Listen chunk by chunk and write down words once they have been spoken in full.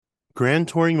Grand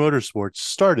Touring Motorsports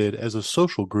started as a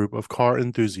social group of car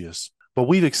enthusiasts, but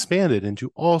we've expanded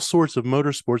into all sorts of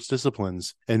motorsports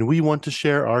disciplines, and we want to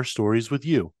share our stories with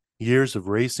you. Years of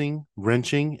racing,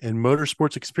 wrenching, and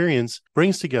motorsports experience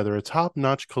brings together a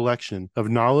top-notch collection of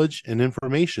knowledge and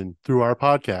information through our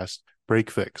podcast,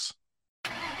 Break Fix.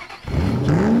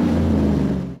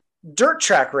 Dirt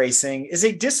track racing is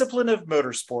a discipline of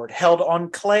motorsport held on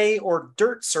clay or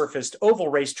dirt-surfaced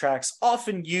oval racetracks,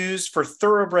 often used for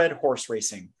thoroughbred horse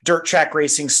racing. Dirt track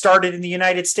racing started in the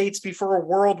United States before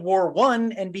World War I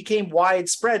and became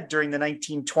widespread during the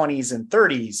 1920s and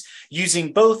 30s,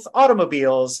 using both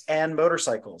automobiles and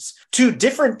motorcycles. Two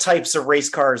different types of race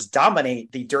cars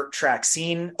dominate the dirt track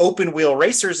scene: open-wheel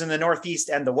racers in the Northeast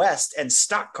and the West, and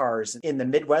stock cars in the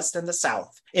Midwest and the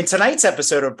South. In tonight's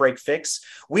episode of Break Fix,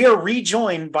 we are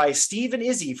rejoined by Steve and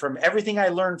Izzy from Everything I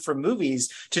Learned from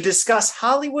Movies to discuss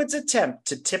Hollywood's attempt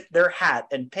to tip their hat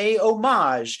and pay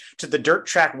homage to the dirt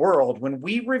track world when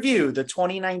we review the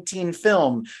 2019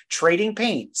 film Trading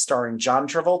Paint, starring John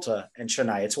Travolta and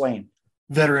Shania Twain.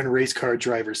 Veteran race car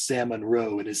driver Sam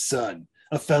Monroe and his son,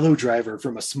 a fellow driver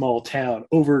from a small town,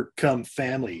 overcome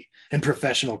family and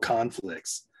professional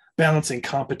conflicts, balancing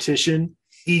competition,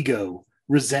 ego,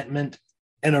 resentment,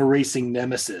 and a racing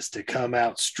nemesis to come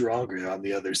out stronger on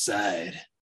the other side.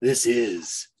 This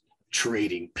is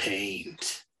Trading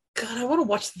Paint. God, I want to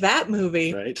watch that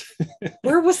movie. Right?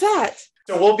 Where was that?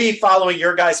 So we'll be following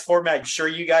your guys' format. I'm sure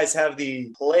you guys have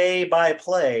the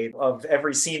play-by-play of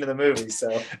every scene in the movie.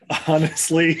 So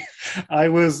honestly, I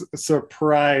was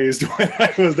surprised when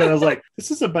I was done. I was like,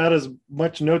 this is about as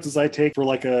much notes as I take for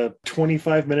like a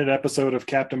 25-minute episode of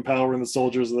Captain Power and the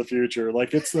Soldiers of the Future.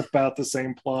 Like, it's about the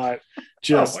same plot,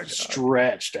 just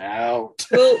stretched out.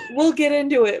 We'll get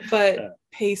into it, but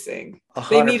pacing. 100%.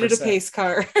 They needed a pace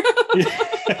car.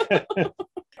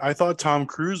 I thought Tom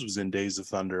Cruise was in Days of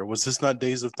Thunder. Was this not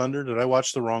Days of Thunder? Did I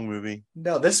watch the wrong movie?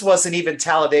 No, this wasn't even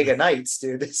Talladega Nights,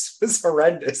 dude. This was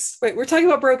horrendous. Wait, we're talking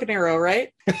about Broken Arrow,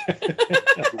 right? I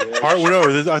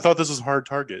thought this was Hard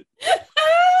Target. Target!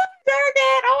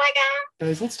 Oh my god!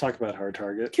 Guys, let's talk about Hard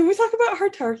Target. Can we talk about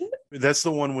Hard Target? That's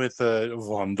the one with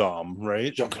Van Damme,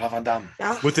 right? Jean-Claude Van Damme.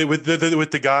 Yeah. With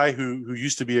the guy who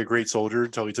used to be a great soldier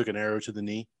until he took an arrow to the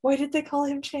knee. Why did they call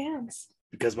him Chance?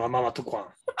 Because my mama took one.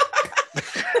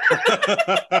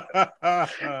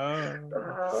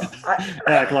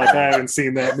 Act like I haven't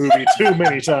seen that movie too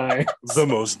many times. The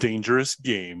Most Dangerous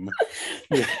Game.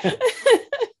 Yeah.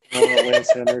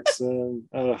 Lance Henriksen,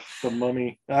 the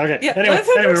Mummy. Okay. Yeah, Lance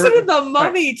Henriksen and the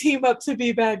Mummy team up to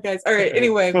be bad guys. All right.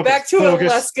 Anyway, back to a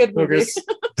less good movie.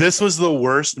 This was the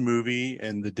worst movie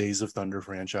in the Days of Thunder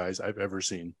franchise I've ever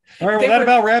seen. All right. Well, that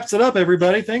about wraps it up,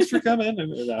 everybody. Thanks for coming.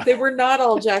 They were not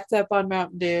all jacked up on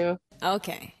Mountain Dew.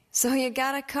 Okay. So you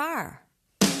got a car.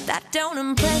 That don't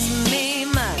impress me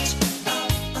much.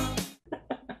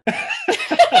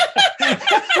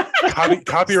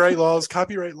 Copyright laws.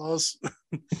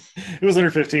 It was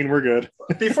under 15. We're good.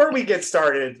 Before we get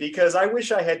started, because I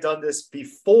wish I had done this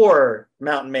before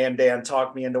Mountain Man Dan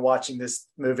talked me into watching this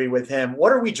movie with him.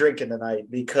 What are we drinking tonight?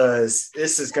 Because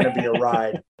this is going to be a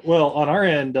ride. Well, on our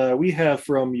end, we have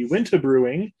from Uinta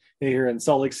Brewing here in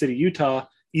Salt Lake City, Utah,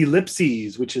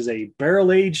 Ellipses, which is a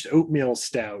barrel-aged oatmeal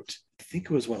stout. I think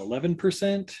it was,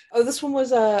 11%? Oh, this one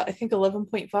was, I think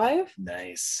 11.5?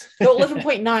 Nice. No,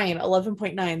 11.9.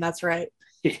 11.9, that's right.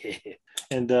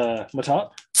 And my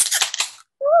top?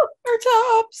 Woo, our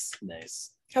tops.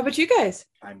 Nice. How about you guys?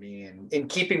 I mean, in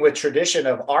keeping with tradition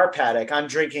of our paddock, I'm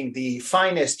drinking the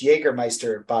finest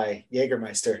Jägermeister by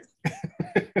Jägermeister.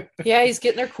 Yeah, he's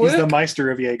getting there quick. He's the Meister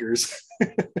of Jaegers.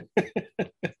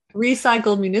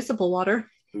 Recycled municipal water.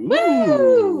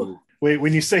 Ooh. Wait,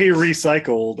 when you say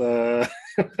recycled,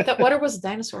 that water was a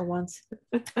dinosaur once.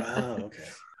 Oh, okay.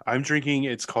 I'm drinking,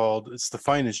 it's the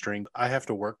finest drink. I have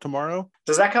to work tomorrow.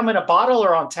 Does that come in a bottle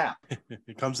or on tap?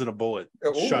 It comes in a bullet.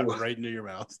 Ooh. Shot right into your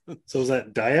mouth. So is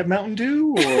that Diet Mountain Dew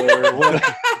or what?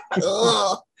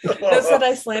 That's that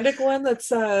Icelandic one that's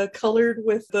colored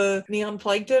with the neon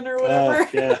plankton or whatever.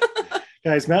 Yeah.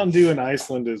 Guys, Mountain Dew in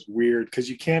Iceland is weird because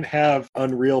you can't have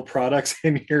Unreal products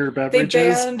in your beverages. They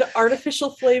banned artificial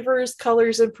flavors,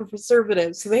 colors, and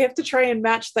preservatives. So they have to try and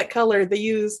match that color. They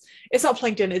use, it's not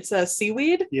plankton, it's a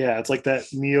seaweed. Yeah, it's like that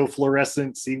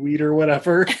neofluorescent seaweed or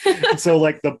whatever. And so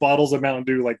like the bottles of Mountain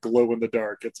Dew like glow in the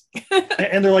dark.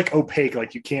 And they're like opaque,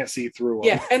 like you can't see through them.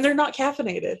 Yeah, and they're not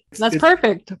caffeinated. That's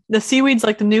perfect. The seaweed's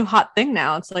like the new hot thing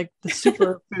now. It's like the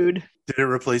super food. Did it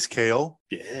replace kale?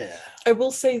 Yeah. I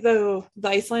will say though, the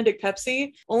Icelandic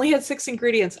Pepsi only had 6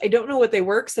 ingredients. I don't know what they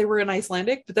were because they were in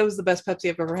Icelandic, but that was the best Pepsi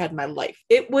I've ever had in my life.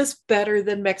 It was better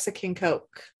than Mexican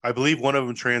Coke. I believe one of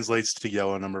them translates to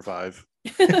yellow number 5.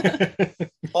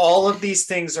 All of these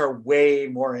things are way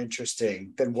more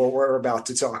interesting than what we're about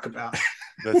to talk about.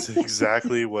 That's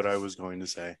exactly what I was going to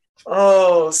say.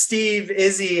 Oh, Steve,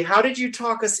 Izzy, how did you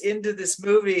talk us into this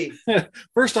movie?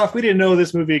 First off, we didn't know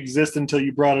this movie existed until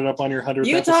you brought it up on your 100th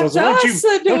You episode. talked So us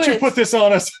into don't you it. put this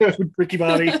on us, Ricky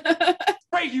Bobby.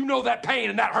 Right, you know that pain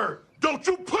and that hurt. Don't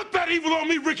you put that evil on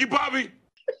me, Ricky Bobby.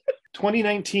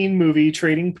 2019 movie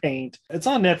Trading Paint. It's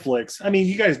on Netflix. I mean,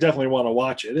 you guys definitely want to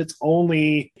watch it. It's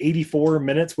only 84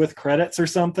 minutes with credits or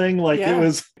something. Like Yeah.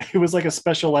 it was like a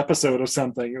special episode of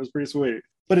something. It was pretty sweet.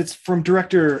 But it's from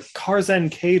director Karzen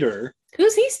Kader.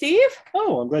 Who's he, Steve?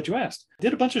 Oh, I'm glad you asked.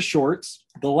 Did a bunch of shorts.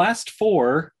 The last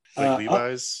 4 Like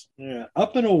Levi's.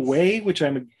 Up and Away, which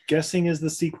I'm guessing is the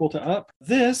sequel to Up.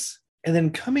 This, and then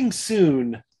coming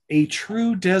soon, A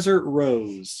True Desert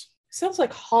Rose. Sounds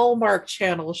like Hallmark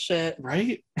Channel shit.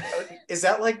 Right? Is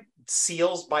that like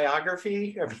Seal's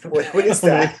biography? I mean, what is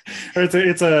that? Or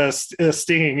it's a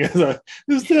sting. It's a,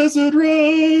 this desert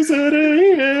rose at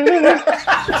AM.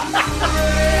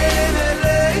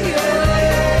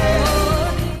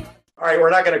 All right,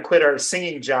 we're not going to quit our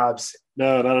singing jobs.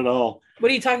 No, not at all. What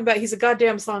are you talking about? He's a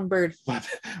goddamn songbird.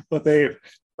 But babe,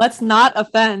 Let's not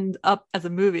offend Up as a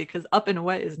movie because Up and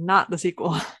Away is not the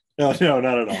sequel. no,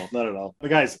 not at all. Not at all.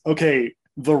 But guys, okay,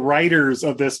 the writers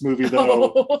of this movie,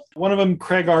 though, one of them,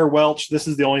 Craig R. Welch, this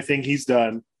is the only thing he's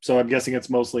done. So I'm guessing it's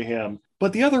mostly him.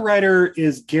 But the other writer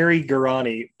is Gary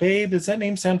Garani. Babe, does that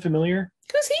name sound familiar?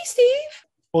 Who's he, Steve?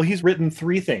 Well, he's written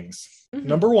 3 things. Mhm.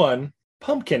 Number 1,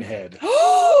 Pumpkinhead.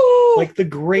 Oh, Like the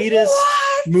greatest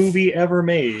what? movie ever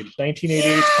made,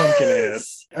 1988's Pumpkinhead.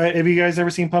 Yes! Have you guys ever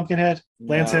seen Pumpkinhead?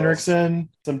 Lance No. Henriksen,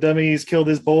 some dummies killed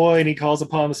his boy, and he calls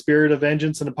upon the spirit of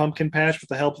vengeance in a pumpkin patch with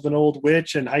the help of an old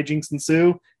witch, and hijinks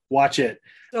ensue. Watch it.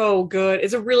 So good.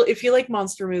 It's a real, if you like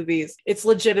monster movies, it's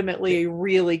legitimately a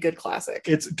really good classic.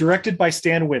 It's directed by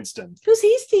Stan Winston. Who's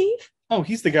he, Steve? Oh,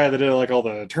 he's the guy that did like all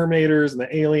the Terminators and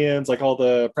the Aliens, like all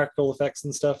the practical effects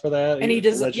and stuff for that. And he He's a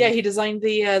does, legend. yeah, he designed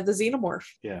the Xenomorph.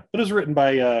 Yeah, but it was written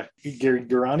by Gary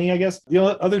Garani, I guess. The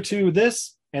other 2,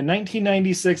 this and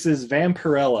 1996's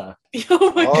Vampirella.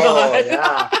 Oh my Oh, god.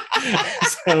 yeah.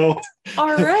 So,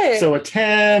 All right. so a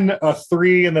 10, a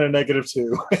 3, and then a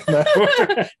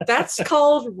 -2. That's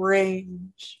called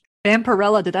range.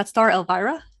 Vampirella, did that star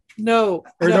Elvira? No.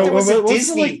 Or no. no, There was a what was it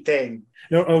Disney like? thing.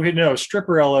 No, okay, no.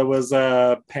 Stripperella was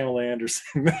Pamela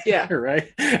Anderson, Yeah.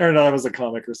 right? Or no, that was a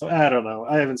comic or something. I don't know.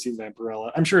 I haven't seen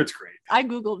Vampirella. I'm sure it's great. I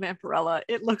googled Vampirella.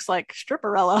 It looks like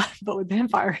Stripperella, but with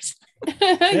vampires.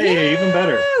 Hey, even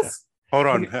better. Yes. Hold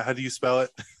on. How do you spell it?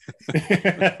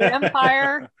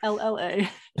 Vampire LLA.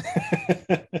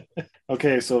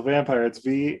 Okay, so vampire. It's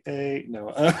VA.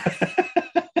 No.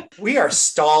 We are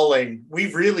stalling.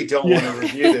 We really don't want to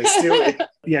review this, do we?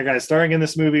 Yeah, guys. Starring in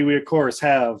this movie, we of course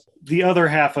have the other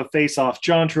half of Face Off,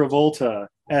 John Travolta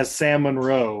as Sam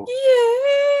Monroe.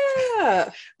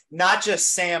 Yeah. Not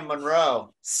just Sam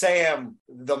Monroe, Sam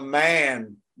the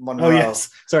Man Monroe. Oh yes,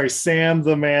 sorry, Sam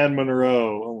the Man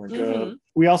Monroe. Oh my god. Mhm.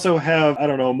 We also have, I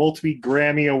don't know,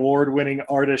 multi-Grammy award-winning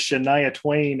artist Shania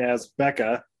Twain as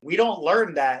Becca. We don't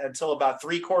learn that until about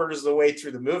 3/4 of the way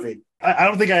through the movie. I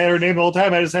don't think I had her name the whole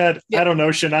time. I just had, Yeah. I don't know,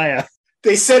 Shania.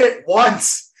 They said it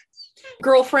once.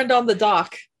 Girlfriend on the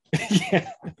dock. Yeah.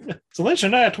 So then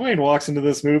Shania Twain walks into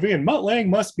this movie, and Mutt Lange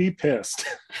must be pissed.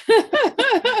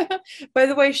 By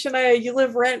the way, Shania, you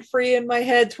live rent free in my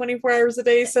head 24 hours a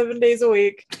day, 7 days a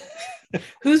week.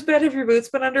 Whose bed have your boots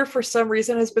been under? For some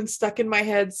reason, has been stuck in my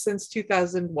head since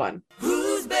 2001.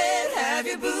 Whose bed have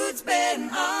your boots been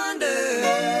under?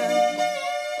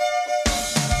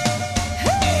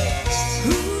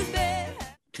 Whose bed?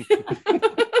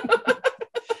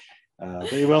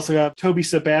 We also got Toby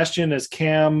Sebastian as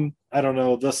Cam, I don't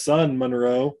know, the son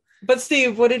Monroe. But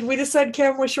Steve, what did we decide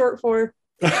Cam was short for?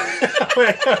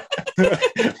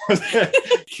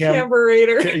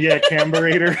 Camberator. Yeah,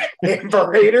 Camberator.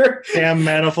 Imperator. Cam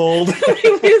Manifold.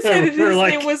 We decided his We're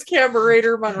like- name was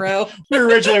Camberator Monroe. We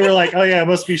originally were like, oh yeah, it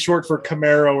must be short for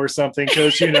Camaro or something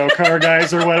because, you know, car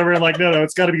guys or whatever. And like, no,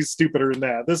 it's got to be stupider than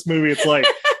that. This movie, it's like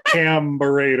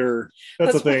Camberator.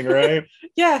 That's a thing, right?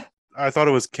 Yeah. I thought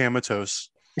it was Comatose.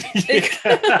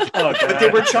 Oh, What they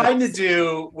were trying to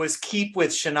do was keep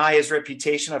with Shania's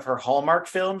reputation of her Hallmark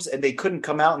films, and they couldn't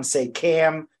come out and say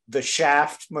Cam the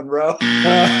Shaft Monroe.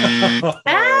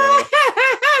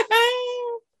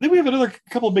 Then we have another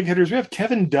couple of big hitters. We have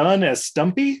Kevin Dunn as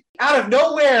Stumpy. Out of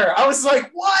nowhere, I was like,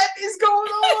 "What is going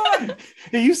on?"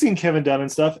 Yeah, you've seen Kevin Dunn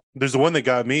and stuff. There's the one that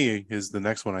got me is the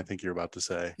next one I think you're about to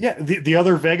say. Yeah, the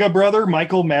other Vega brother,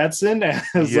 Michael Madsen,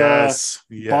 as Yes.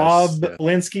 Bob yes.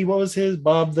 Linsky. What was his?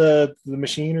 Bob the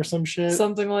machine or some shit?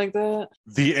 Something like that.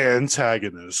 The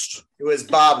antagonist. It was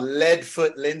Bob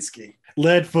Leadfoot Linsky.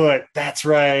 Leadfoot. That's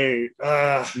right.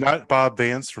 Not Bob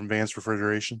Vance from Vance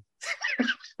Refrigeration.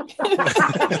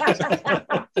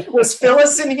 Was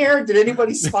Phyllis in here? Did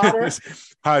anybody spot her?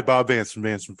 Hi, Bob Vance from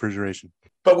Vance Refrigeration.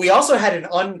 But we also had an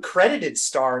uncredited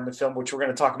star in the film, which we're going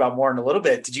to talk about more in a little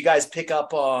bit. Did you guys pick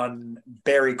up on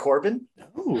Barry Corbin?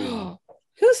 Ooh.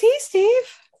 Who's he,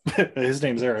 Steve? His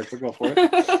name's Eric. We'll go for it.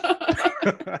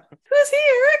 Who's he,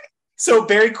 Eric? So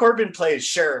Barry Corbin plays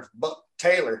Sheriff Buck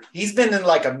Taylor. He's been in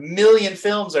like a million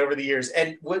films over the years.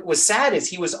 And what was sad is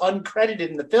he was uncredited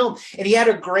in the film. And he had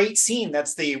a great scene.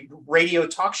 That's the radio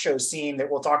talk show scene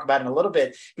that we'll talk about in a little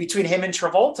bit between him and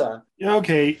Travolta.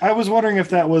 Okay. I was wondering if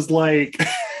that was like,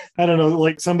 I don't know,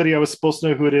 like somebody I was supposed to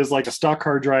know who it is, like a stock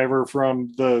car driver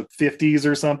from the 50s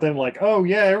or something. Like, oh,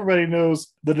 yeah, everybody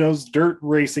knows dirt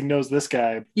racing, knows this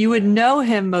guy. You would know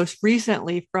him most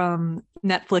recently from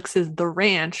Netflix's The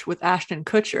Ranch with Ashton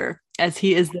Kutcher, as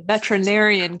he is the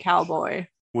veterinarian cowboy.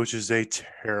 Which is a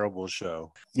terrible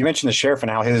show. You mentioned the sheriff and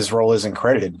how his role isn't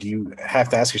credited. Do you have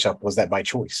to ask yourself, was that by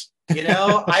choice? You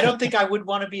know, I don't think I would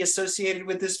want to be associated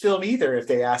with this film either if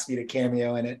they asked me to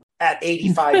cameo in it at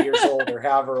 85 years old or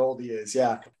however old he is.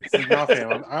 Yeah. No,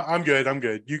 fam, I'm good. I'm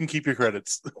good. You can keep your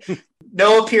credits.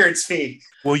 No appearance fee.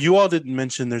 Well, you all didn't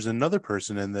mention there's another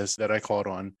person in this that I caught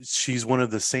on. She's one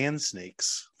of the Sand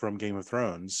Snakes from Game of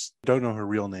Thrones. Don't know her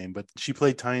real name, but she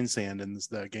played Tyne Sand in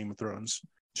the Game of Thrones.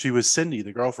 She was Cindy,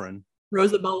 the girlfriend.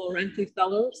 Rosabella Renty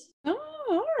Sellers. Oh,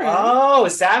 all right. Oh,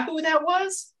 is that who that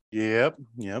was? Yep.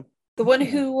 The one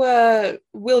who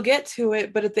will get to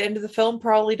it, but at the end of the film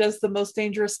probably does the most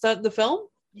dangerous stunt in the film.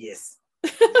 Yes.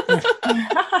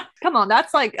 Come on,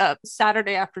 that's like a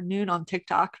Saturday afternoon on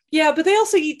TikTok. Yeah, but they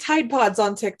also eat Tide Pods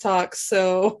on TikTok,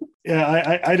 so...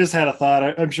 Yeah, I just had a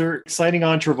thought. I'm sure signing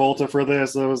on Travolta for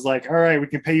this, it was like, all right, we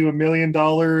can pay you $1 million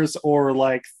or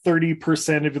like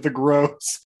 30% of the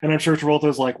gross. And I'm sure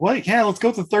Travolta's like, what? Yeah, let's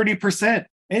go to 30%.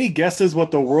 Any guesses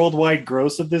what the worldwide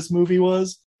gross of this movie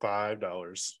was?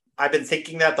 $5. I've been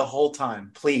thinking that the whole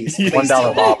time. Please.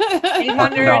 $1, Bob.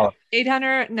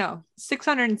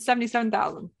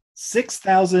 677,000.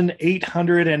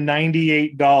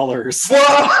 $6,898. What?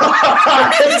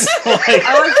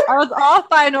 I was off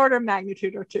by an order of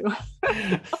magnitude or two.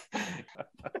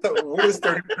 What is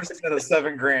 30% of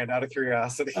 $7,000 out of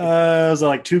curiosity? It was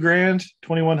like $2,000,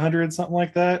 2,100, something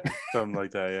like that. Something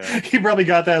like that, yeah. He probably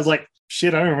got that as like,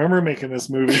 shit, I don't remember making this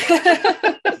movie.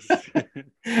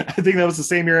 I think that was the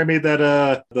same year I made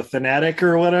that The Fanatic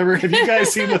or whatever. Have you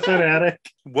guys seen The Fanatic?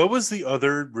 What was the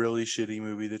other really shitty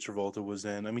movie that Travolta was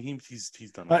in? I mean, he's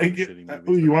done a lot of shitty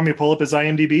movies. You want me to pull up his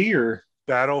IMDb or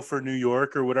Battle for New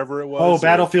York or whatever it was? Oh,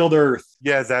 Battlefield Earth.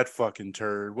 Yeah, that fucking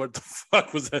turd. What the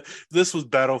fuck was that? This was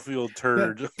Battlefield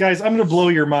turd. Yeah. Guys, I'm going to blow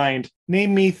your mind.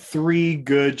 Name me 3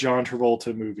 good John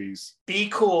Travolta movies. Be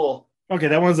cool. Okay,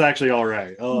 that one's actually all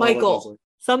right. Michael.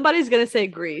 Somebody's going to say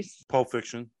Grease. Pulp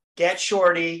Fiction. Get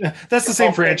Shorty. That's the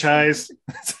same franchise.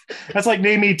 That's like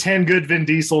name me 10 good Vin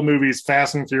Diesel movies,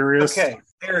 Fast and Furious. Okay,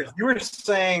 Eric, you were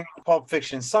saying Pulp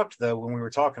Fiction sucked though when we were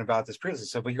talking about this previously.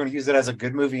 So, but you're going to use it as a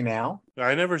good movie now?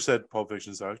 I never said Pulp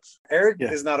Fiction sucks. Eric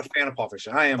is not a fan of Pulp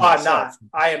Fiction. I am. I'm not.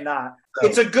 I am not. So,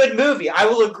 it's a good movie. I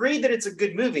will agree that it's a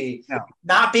good movie. No.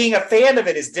 Not being a fan of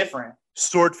it is different.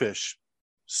 Swordfish.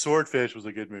 Swordfish was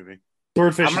a good movie.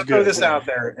 Swordfish I'm going to throw this out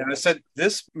there. And I said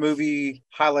this movie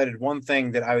highlighted one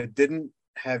thing that I didn't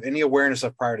have any awareness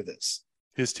of prior to this.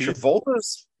 His teeth.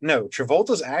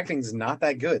 Travolta's acting is not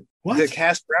that good. What? The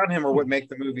cast around him are what make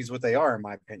the movies what they are, in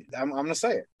my opinion. I'm going to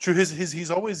say it. True.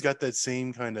 He's always got that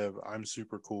same kind of I'm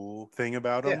super cool thing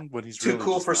about him when he's too really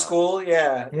cool just for not. school.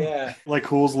 Yeah. Like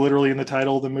cool's literally in the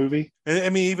title of the movie. And, I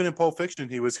mean, even in Pulp Fiction,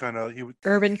 he was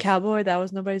Urban Cowboy, that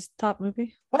was nobody's top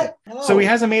movie. What? So he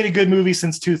hasn't made a good movie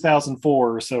since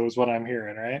 2004 or so is what I'm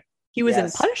hearing, right? He was in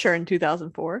Yes. Punisher in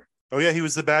 2004. Oh yeah, he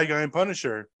was the bad guy in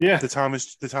Punisher. Yeah. The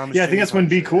Thomas. Yeah, I think Jane that's when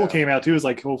Be Punisher, Cool yeah. came out too. It was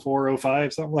like 04,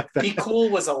 05, something like that. Be Cool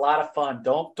was a lot of fun.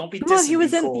 Don't be Well, dissing he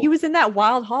was Be in Cool. he was in that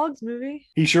Wild Hogs movie.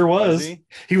 He sure was. Was he?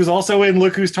 He was also in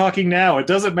Look Who's Talking Now. It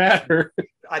doesn't matter.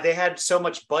 They had so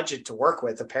much budget to work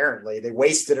with, apparently. They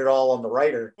wasted it all on the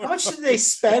writer. How much did they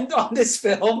spend on this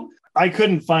film? I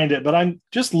couldn't find it, but I'm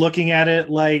just looking at it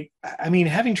like, I mean,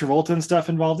 having Travolta and stuff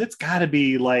involved, it's got to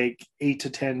be like 8 to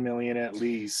 10 million at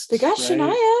least. They got right?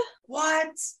 Shania.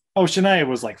 What? Oh, Shania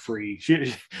was like free.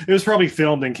 It was probably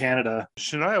filmed in Canada.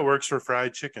 Shania works for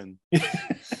fried chicken.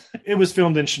 It was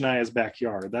filmed in Shania's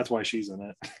backyard. That's why she's in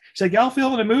it. She's like, y'all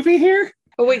filming a movie here?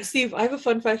 Oh wait, Steve, I have a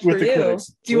fun fact With for the you.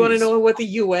 critics, Do you want to please. know what the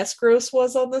US gross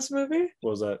was on this movie?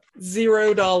 What was that?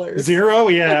 $0. 0?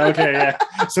 Yeah, okay, yeah.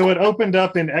 So it opened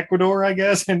up in Ecuador, I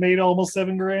guess, and made almost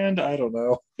 $7,000. I don't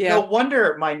know. Yeah. No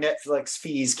wonder my Netflix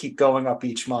fees keep going up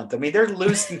each month. I mean, they're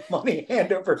losing money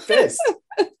hand over fist.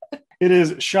 It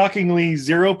is shockingly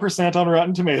 0% on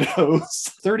Rotten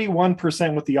Tomatoes,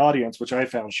 31% with the audience, which I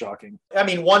found shocking. I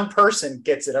mean, one person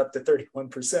gets it up to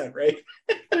 31%, right?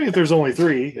 I mean, if there's only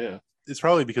 3, yeah. It's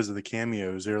probably because of the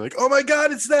cameos. They're like, oh my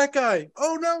God, it's that guy.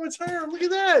 Oh no, it's her. Look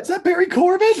at that. Is that Barry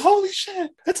Corbin? Holy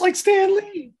shit. That's like Stan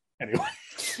Lee. Anyway.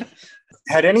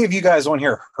 Had any of you guys on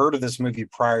here heard of this movie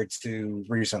prior to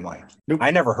recently? Nope. I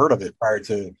never heard of it prior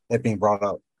to it being brought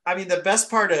up. I mean, the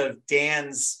best part of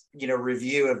Dan's,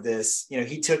 review of this,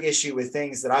 he took issue with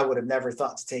things that I would have never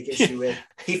thought to take issue with.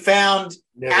 He found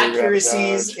Never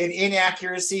accuracies got and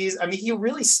inaccuracies. I mean, he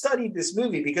really studied this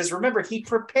movie because remember, he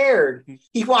prepared.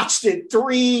 He watched it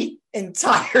 3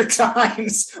 entire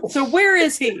times. So where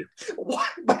is he?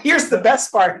 But here's the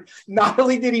best part. Not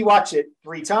only did he watch it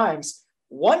 3 times,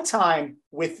 one time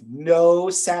with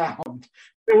no sound.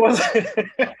 It was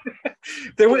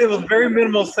it was very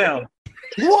minimal sound.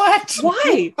 What?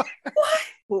 Why?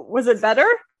 Was it better?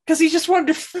 Because he just wanted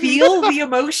to feel the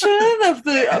emotion of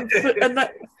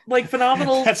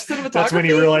phenomenal cinematography. That's when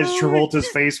he realized Travolta's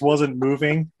face wasn't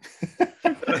moving.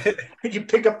 You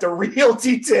pick up the real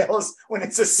details when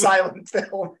it's a silent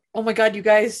film. Oh my God, you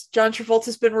guys! John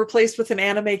Travolta's been replaced with an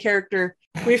anime character.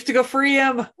 We have to go free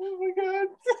him. Oh my God.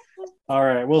 All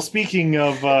right. Well, speaking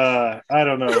of, I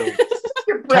don't know,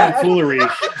 Brad. tomfoolery.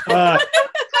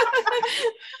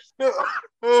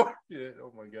 Oh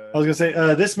my God. I was gonna say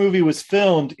this movie was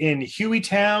filmed in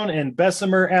Hueytown and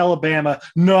Bessemer, Alabama,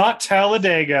 not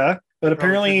Talladega. But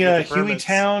apparently, couldn't get the permits.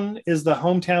 Hueytown is the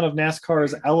hometown of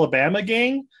NASCAR's Alabama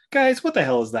gang. Guys, what the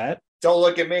hell is that? Don't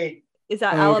look at me. Is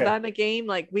that Oh, okay. Alabama game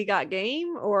like We Got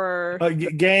Game or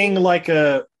Gang like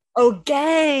a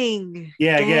gang?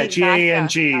 yeah, Gang, GANG,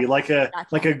 gotcha, like a gotcha.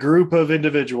 like a group of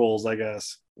individuals, I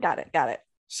guess. Got it.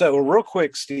 So real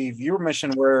quick, Steve, you were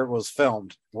mentioning where it was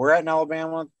filmed. Where at in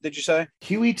Alabama, did you say?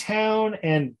 Hueytown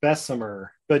and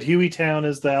Bessemer, but Hueytown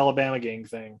is the Alabama gang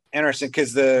thing. Interesting,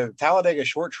 because the Talladega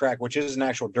short track, which is an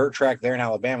actual dirt track there in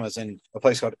Alabama, is in a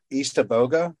place called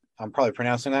Eastaboga. I'm probably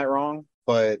pronouncing that wrong,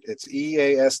 but it's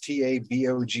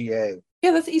Eastaboga.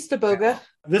 Yeah, that's Eastaboga.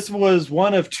 This was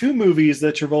one of 2 movies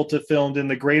that Travolta filmed in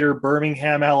the greater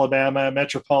Birmingham, Alabama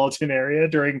metropolitan area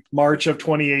during March of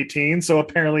 2018. So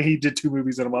apparently he did 2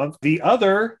 movies in a month. The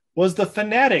other was The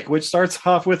Fanatic, which starts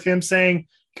off with him saying,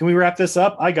 "Can we wrap this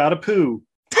up? I got a poo."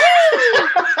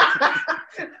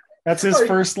 That's his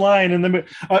first line in the movie.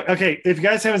 Okay, if you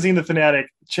guys haven't seen The Fanatic,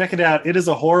 check it out. It is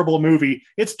a horrible movie.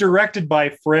 It's directed by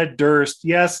Fred Durst.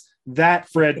 Yes, that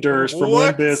Fred Durst from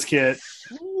Limp What? Bizkit.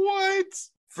 What?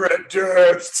 Fred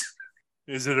Durst.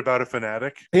 Is it about a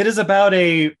fanatic? It is about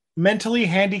a mentally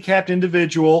handicapped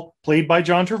individual played by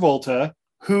John Travolta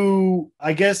who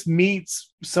I guess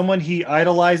meets someone he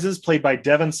idolizes played by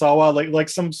Devon Sawa, like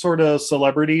some sort of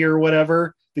celebrity or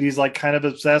whatever that he's like kind of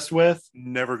obsessed with.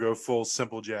 Never go full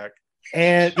Simple Jack.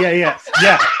 And yeah.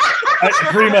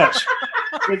 Pretty much.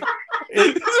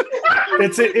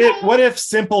 What if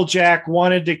Simple Jack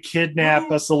wanted to kidnap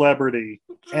a celebrity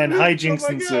and hijinks Oh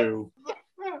my ensue?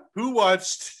 Who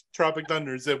watched Tropic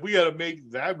Thunder and said, we got to make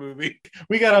that movie?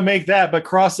 We got to make that, but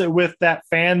cross it with that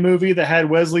fan movie that had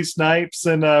Wesley Snipes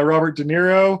and Robert De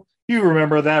Niro. You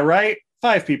remember that, right?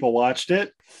 5 people watched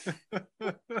it.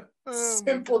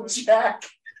 Simple Jack.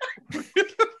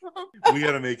 We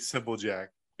got to make Simple Jack.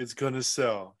 It's going to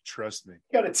sell. Trust me.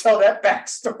 Got to tell that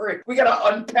backstory. We got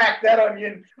to unpack that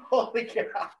onion. Holy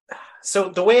cow. So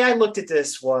the way I looked at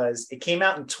this was it came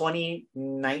out in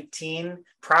 2019,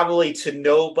 probably to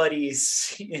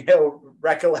nobody's,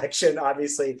 recollection,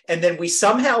 obviously. And then we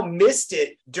somehow missed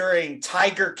it during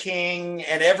Tiger King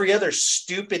and every other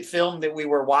stupid film that we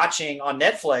were watching on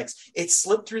Netflix. It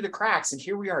slipped through the cracks. And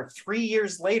here we are 3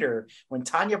 years later when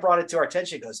Tanya brought it to our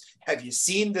attention. She goes, have you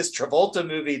seen this Travolta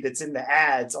movie that's in the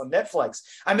ads on Netflix?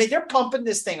 I mean, they're pumping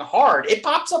this thing hard. It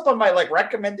pops up on my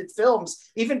recommended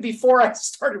films even before I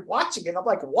started watching it. I'm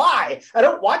like, why? I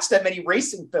don't watch that many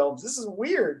racing films. This is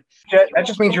weird. That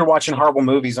just means you're watching horrible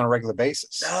movies on a regular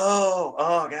basis.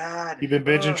 Oh God. You've been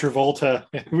binging Travolta.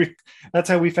 That's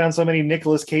how we found so many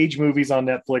Nicolas Cage movies on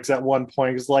Netflix at one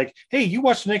point. It's like, hey, you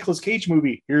watched a Nicolas Cage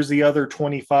movie. Here's the other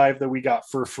 25 that we got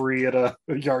for free at a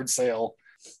yard sale.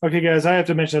 Okay, guys, I have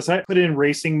to mention this. I put in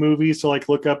racing movies to like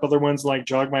look up other ones, like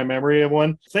jog my memory of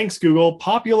one. Thanks, Google.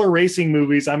 Popular racing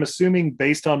movies, I'm assuming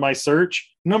based on my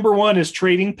search. Number 1 is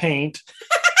Trading Paint,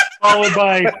 followed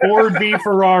by Ford v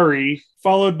Ferrari,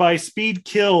 followed by Speed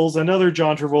Kills, another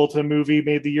John Travolta movie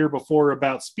made the year before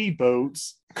about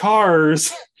speedboats.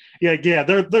 Cars. Yeah,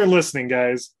 they're listening,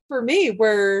 guys. For me,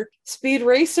 were Speed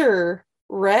Racer,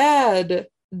 Rad,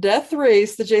 Death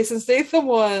Race, the Jason Statham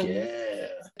one. Yeah.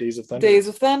 Days of Thunder. Days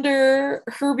of Thunder,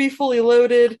 Herbie Fully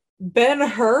Loaded,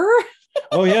 Ben-Hur.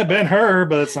 Oh yeah, Ben-Hur,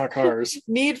 but it's not Cars.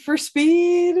 Need for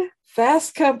Speed,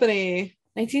 Fast Company,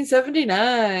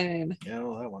 1979. Yeah,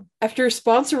 well, that one. After a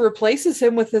sponsor replaces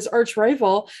him with his arch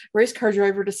rival, race car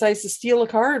driver decides to steal a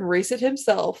car and race it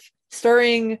himself.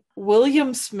 Starring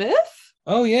William Smith?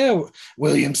 Oh yeah,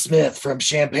 William Smith from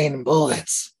Champagne and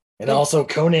Bullets, and also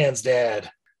Conan's dad.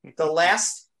 The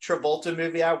last Travolta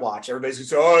movie I watched, everybody's going to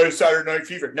say, oh, it's Saturday Night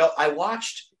Fever. No, I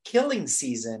watched Killing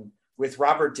Season with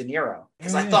Robert De Niro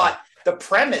because I thought the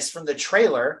premise from the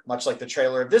trailer, much like the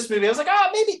trailer of this movie, I was like, oh,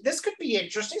 maybe this could be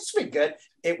interesting. This could be good.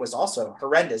 It was also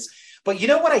horrendous. But you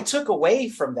know what I took away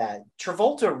from that?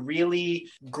 Travolta really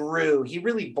grew. He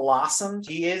really blossomed.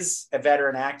 He is a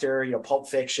veteran actor, Pulp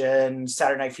Fiction,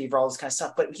 Saturday Night Fever, all this kind of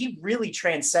stuff. But he really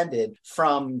transcended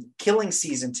from Killing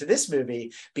Season to this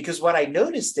movie because what I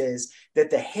noticed is that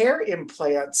the hair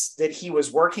implants that he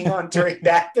was working on during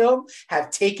that film have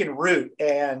taken root.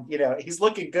 And, he's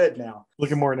looking good now.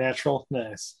 Looking more natural.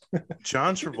 Nice.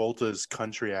 John Travolta's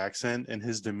country accent and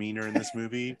his demeanor in this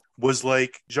movie was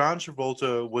like John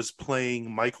Travolta was playing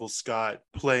Michael Scott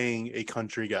playing a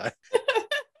country guy.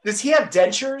 Does he have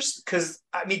dentures? Because,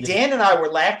 Dan and I were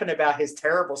laughing about his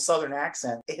terrible Southern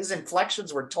accent. His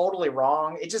inflections were totally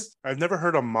wrong. I've never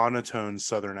heard a monotone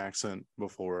Southern accent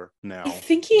before now. I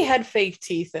think he had fake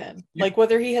teeth in. Yeah. Like,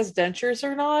 whether he has dentures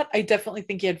or not, I definitely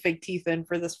think he had fake teeth in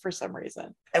for this for some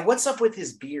reason. And what's up with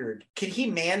his beard? Can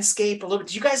he manscape a little bit?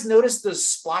 Do you guys notice those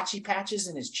splotchy patches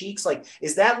in his cheeks? Like,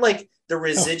 is that like the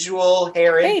residual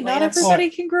hair implants? Hey, not everybody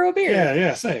can grow a beard.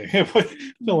 Yeah, say.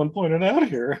 Villain pointed out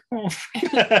here.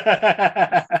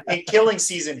 In Killing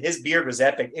Season, his beard was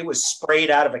epic. It was sprayed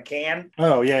out of a can.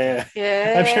 Oh, yeah.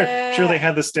 I'm sure they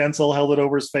had the stencil, held it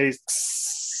over his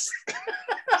face.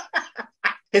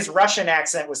 His Russian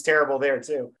accent was terrible there,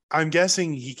 too. I'm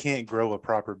guessing he can't grow a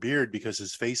proper beard because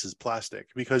his face is plastic.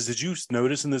 Because did you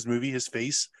notice in this movie, his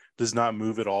face does not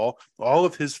move at all? All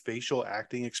of his facial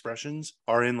acting expressions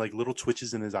are in like little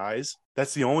twitches in his eyes.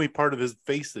 That's the only part of his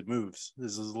face that moves,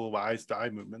 is his little eyes to eye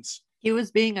movements. He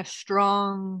was being a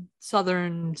strong,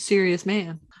 Southern, serious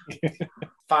man.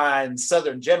 Fine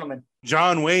Southern gentleman.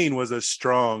 John Wayne was a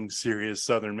strong, serious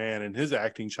Southern man, and his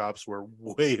acting chops were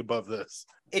way above this.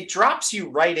 It drops you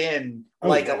right in, a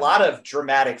lot of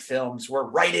dramatic films. We're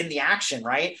right in the action,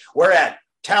 right? We're at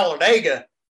Talladega,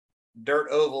 dirt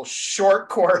oval, short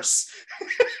course.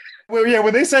 Well, yeah,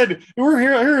 when they said we're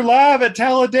here live at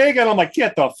Talladega, and I'm like,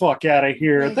 get the fuck out of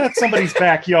here. That's somebody's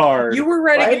backyard. You were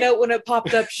writing a note when it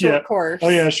popped up, short course. Oh,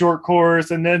 yeah, short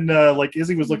course. And then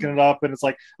Izzy was looking it up, and it's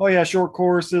like, oh, yeah, short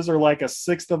courses are like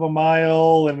 1/6 of a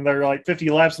mile, and they're like 50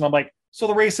 laps. And I'm like, so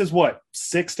the race is what,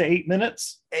 6 to 8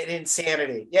 minutes? An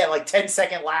insanity. Yeah, like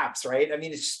 10-second laps, right? I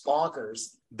mean, it's just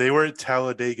bonkers. They were at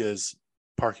Talladega's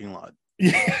parking lot.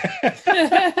 Yeah.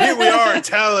 Here we are at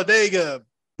Talladega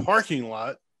parking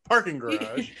lot. Parking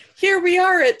garage. Here we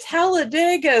are at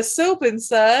Talladega Soap and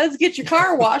Suds. Get your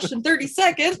car washed in 30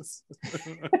 seconds.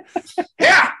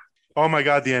 Yeah. Oh my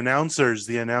God, the announcers.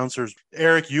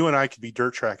 Eric, you and I could be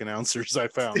dirt track announcers, I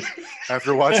found.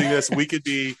 After watching this, we could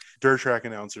be dirt track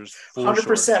announcers.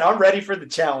 100%. Sure. I'm ready for the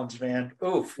challenge, man.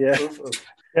 Oof. Yeah. Oof, oof.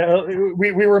 Yeah,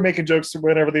 we were making jokes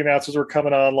whenever the announcers were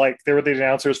coming on, like they were the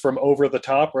announcers from Over the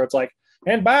Top, where it's like,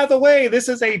 and by the way, this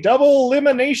is a double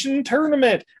elimination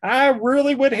tournament. I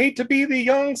really would hate to be the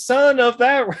young son of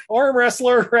that arm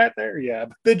wrestler right there. Yeah.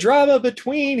 The drama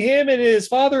between him and his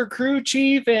father crew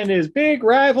chief and his big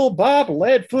rival, Bob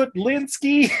Leadfoot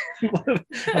Linsky.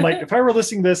 I'm like, if I were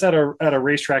listening to this at a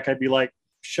racetrack, I'd be like,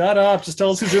 shut up. Just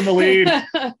tell us who's in the lead.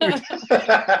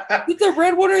 The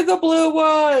red one or the blue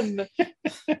one?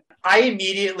 I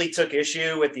immediately took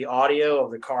issue with the audio of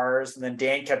the cars, and then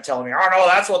Dan kept telling me, oh, no,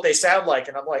 that's what they sound like.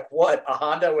 And I'm like, what, a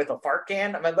Honda with a fart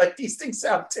can? I'm like, these things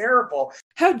sound terrible.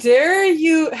 How dare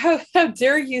you? How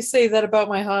dare you say that about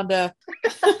my Honda?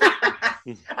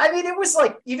 I mean, it was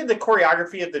like, even the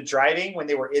choreography of the driving when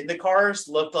they were in the cars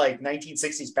looked like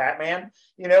 1960s Batman,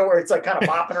 where it's like kind of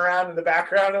bopping around in the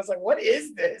background. I was like, what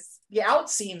is this? The out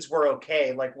scenes were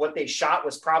okay. Like what they shot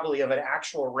was probably of an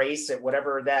actual race at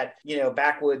whatever that,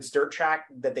 backwoods dirt track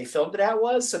that they filmed it at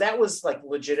was. So that was like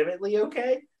legitimately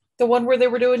okay. The one where they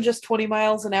were doing just 20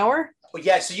 miles an hour? Well,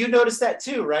 yeah, so you noticed that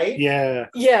too, right? Yeah.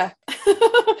 Yeah.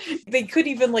 They could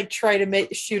even like try to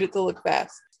shoot it to look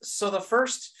fast. So the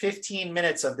first 15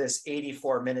 minutes of this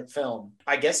 84-minute film,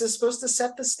 I guess, is supposed to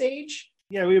set the stage.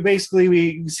 Yeah, we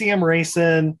see him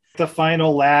racing the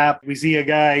final lap. We see a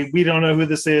guy, we don't know who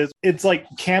this is. It's like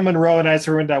Cam Monroe and Ice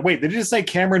Window. Wait, did you just say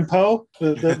Cameron Poe,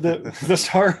 the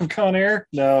star of Con Air?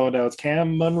 No, it's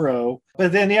Cam Monroe.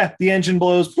 But then, yeah, the engine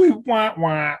blows, fizzles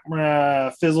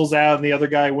out, and the other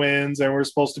guy wins. And we're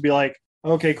supposed to be like,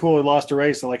 okay, cool, he lost a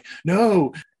race. And like,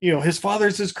 no, his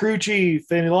father's his crew chief,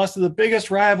 and he lost to the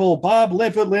biggest rival, Bob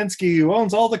Lipotlinsky, who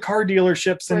owns all the car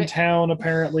dealerships in town,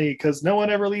 apparently, because no one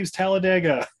ever leaves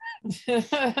Talladega.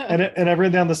 and I've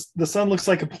written down the son looks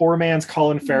like a poor man's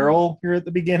Colin Farrell here at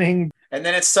the beginning. And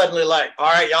then it's suddenly like,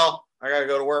 all right, y'all, I gotta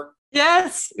go to work.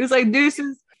 Yes. It was like,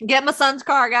 deuces, get my son's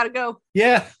car, I gotta go.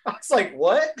 Yeah. I was like,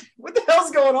 what the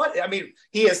hell's going on? I mean,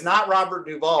 he is not Robert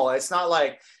Duvall. It's not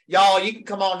like, y'all, you can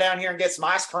come on down here and get some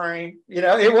ice cream.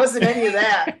 It wasn't any of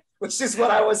that, which is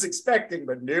what I was expecting,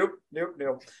 but nope.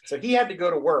 So he had to go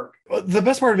to work. The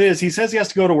best part of it is he says he has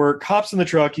to go to work, hops in the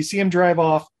truck, you see him drive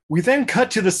off. We then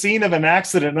cut to the scene of an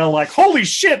accident, and I'm like, holy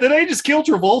shit, did they just kill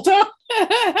Travolta?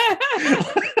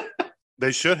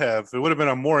 They should have. It would have been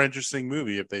a more interesting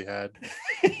movie if they had.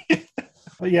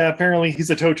 But yeah, apparently he's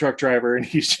a tow truck driver, and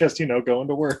he's just, going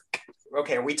to work.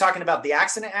 Okay, are we talking about the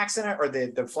accident or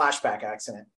the flashback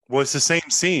accident? Well, it's the same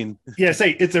scene. Yeah,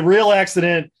 it's a real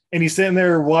accident, and he's sitting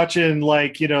there watching,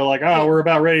 we're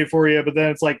about ready for you. But then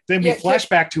it's like, then we flash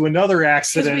back to another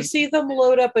accident. Because we see them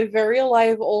load up a very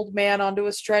alive old man onto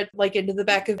a stretch, like into the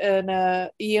back of an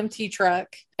EMT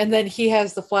truck, and then he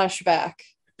has the flashback.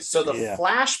 So the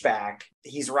flashback,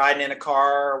 he's riding in a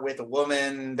car with a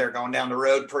woman. They're going down the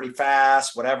road pretty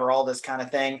fast, whatever, all this kind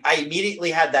of thing. I immediately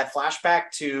had that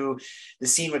flashback to the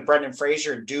scene with Brendan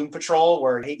Fraser in Doom Patrol,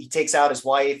 where he takes out his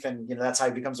wife, and that's how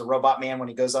he becomes a robot man when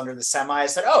he goes under the semi. I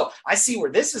said, oh, I see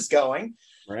where this is going.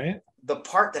 Right. The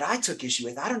part that I took issue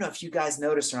with, I don't know if you guys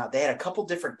noticed or not, they had a couple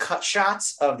different cut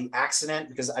shots of the accident,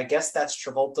 because I guess that's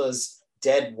Travolta's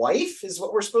dead wife is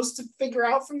what we're supposed to figure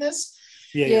out from this.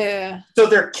 Yeah. So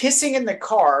they're kissing in the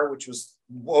car, which was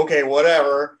okay,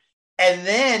 whatever. And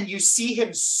then you see him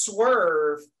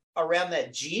swerve around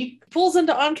that Jeep. Pulls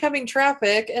into oncoming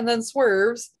traffic and then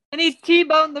swerves. And he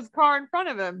T-boned the car in front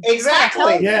of him.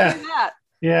 Exactly.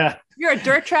 Yeah. You're a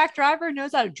dirt track driver who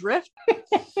knows how to drift?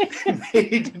 It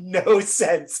made no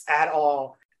sense at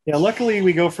all. Yeah, luckily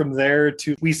we go from there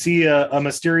to, we see a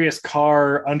mysterious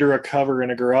car under a cover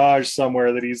in a garage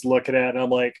somewhere that he's looking at. And I'm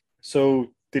like,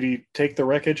 so did he take the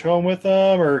wreckage home with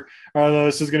him? Or I don't know,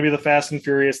 this is going to be the Fast and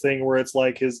Furious thing where it's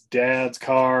like his dad's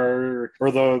car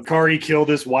or the car he killed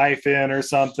his wife in or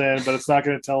something, but it's not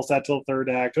going to tell us that till third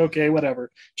act. Okay, whatever.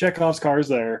 Chekhov's car's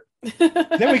there.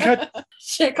 Then we cut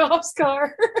Chekhov's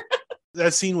car.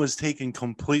 That scene was taken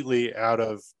completely out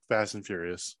of Fast and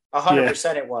Furious.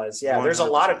 100% it was. Yeah, there's a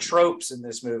lot of 100%. tropes in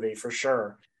this movie for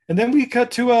sure. And then we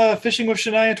cut to Fishing with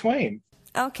Shania Twain.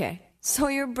 Okay, so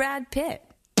you're Brad Pitt.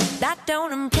 That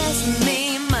don't impress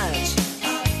me much.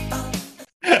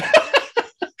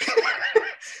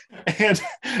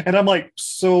 And I'm like,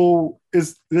 so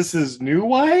is this his new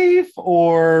wife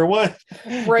or what?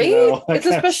 Right? It's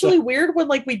especially weird when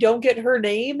we don't get her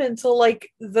name until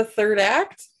the third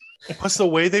act. Plus, the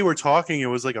way they were talking, it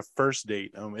was like a first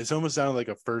date. It's almost sounded like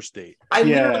a first date. I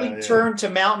literally turned to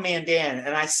Mountain Man Dan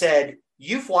and I said,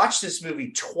 you've watched this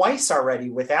movie twice already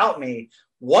without me.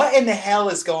 What in the hell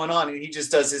is going on? And he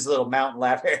just does his little mountain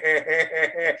laugh.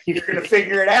 You're going to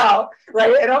figure it out.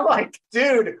 Right. And I'm like,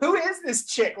 dude, who is this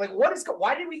chick?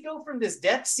 Why did we go from this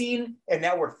death scene and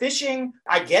now we're fishing?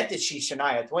 I get that she's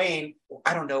Shania Twain.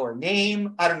 I don't know her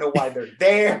name. I don't know why they're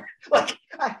there.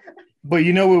 But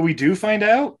you know what we do find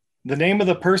out? The name of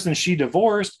the person she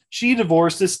divorced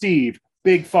to Steve.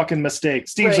 Big fucking mistake.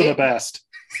 Steve's are the best.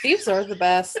 Steve's are the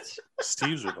best.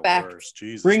 Steve's are the worst.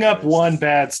 Jesus Bring up Christ. one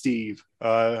bad Steve.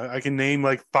 I can name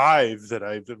 5 that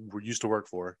I used to work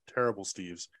for. Terrible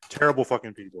Steves. Terrible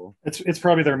fucking people. It's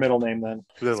probably their middle name then.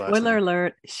 Their last Spoiler name.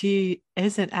 alert, she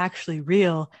isn't actually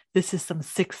real. This is some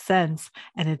sixth sense,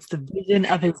 and it's the vision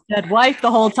of his dead wife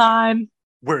the whole time.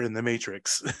 We're in the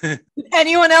Matrix.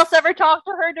 Anyone else ever talk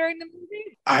to her during the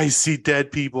movie? I see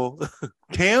dead people.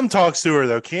 Cam talks to her,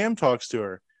 though. Cam talks to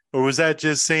her. Or was that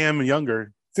just Sam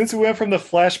younger? Since we went from the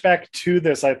flashback to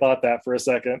this, I thought that for a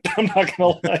second. I'm not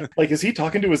gonna lie. Is he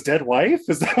talking to his dead wife?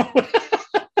 Is that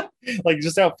what...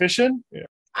 just out fishing? Yeah.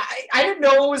 I didn't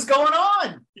know what was going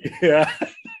on. Yeah.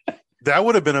 That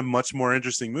would have been a much more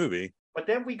interesting movie. But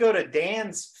then we go to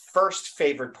Dan's first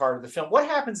favorite part of the film. What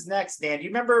happens next, Dan? Do you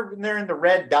remember when they're in the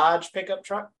red Dodge pickup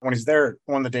truck? When he's there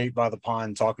on the date by the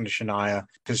pond talking to Shania,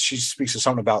 because she speaks of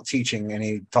something about teaching, and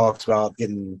he talks about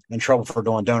getting in trouble for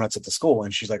doing donuts at the school.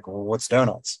 And she's like, well, what's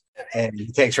donuts? And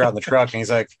he takes her out in the truck, and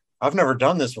he's like, I've never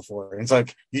done this before. And it's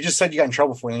like, you just said you got in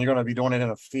trouble for it, and you're going to be doing it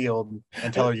in a field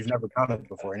and tell her you've never done it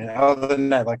before. And other than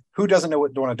that, like, who doesn't know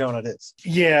what doing a donut is?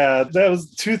 Yeah, that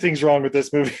was two things wrong with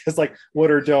this movie. It's like,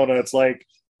 what are donuts? Like,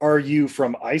 are you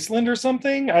from Iceland or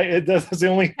something? That's the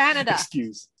only Canada.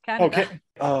 excuse. Canada. Okay.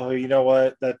 Oh, you know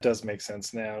what? That does make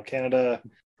sense now. Canada.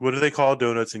 What do they call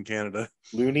donuts in Canada?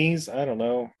 Loonies? I don't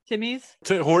know. Timmy's.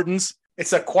 Hortons?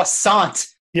 It's a croissant.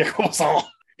 Yeah, croissant.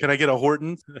 Can I get a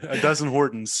Horton? A dozen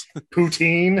Hortons.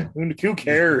 Poutine? Who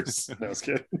cares? No, I was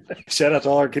kidding. Shout out to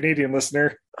all our Canadian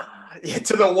listener. Yeah,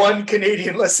 to the one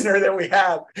Canadian listener that we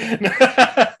have.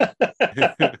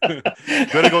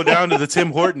 Better go down to the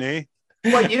Tim Horton, eh?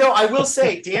 But, I will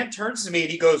say, Dan turns to me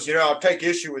and he goes, I'll take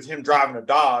issue with him driving a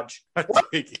Dodge.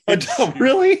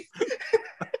 Really?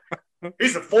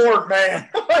 He's a Ford man.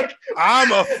 Like,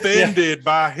 I'm offended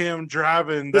by him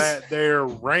driving that there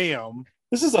Ram.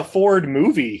 This is a Ford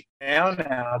movie. Now,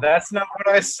 that's not what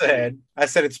I said. I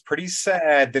said it's pretty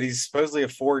sad that he's supposedly a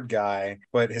Ford guy,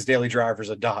 but his daily driver's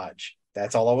a Dodge.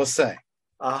 That's all I was saying.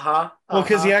 Uh-huh. Well,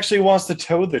 because he actually wants to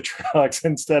tow the trucks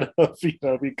instead of,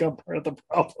 become part of the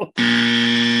problem.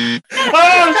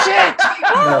 Oh, shit!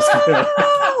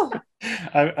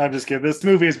 I'm just kidding. This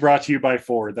movie is brought to you by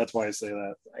Ford. That's why I say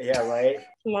that. Yeah, right.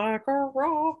 Like a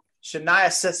rock.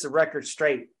 Shania sets the record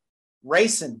straight.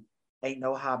 Racing ain't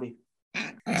no hobby.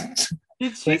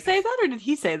 Did she say that or did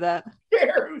he say that?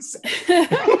 Okay,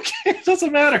 it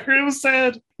doesn't matter. It was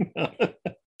sad.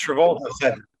 Travolta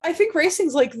said, I think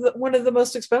racing's like one of the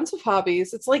most expensive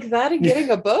hobbies. It's like that and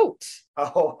getting a boat.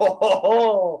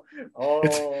 Oh.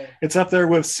 It's up there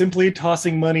with simply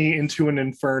tossing money into an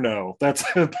inferno. That's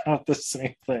about the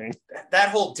same thing. That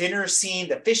whole dinner scene,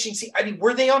 the fishing scene. I mean,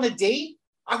 were they on a date?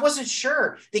 I wasn't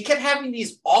sure. They kept having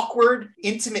these awkward,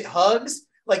 intimate hugs.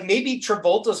 Like maybe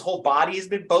Travolta's whole body has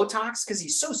been Botox because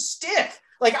he's so stiff.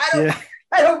 Like I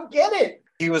don't get it.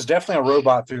 he was definitely a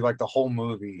robot through like the whole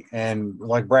movie. And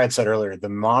like Brad said earlier, the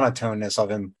monotoneness of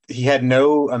him, he had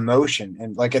no emotion.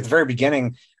 And like at the very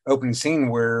beginning, opening scene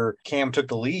where Cam took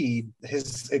the lead,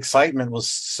 his excitement was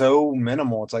so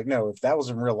minimal. It's like, no, if that was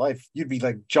in real life, you'd be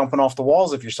like jumping off the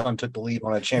walls if your son took the lead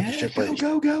on a championship race.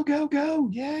 Go.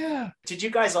 Yeah. Did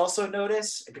you guys also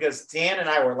notice, because Dan and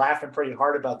I were laughing pretty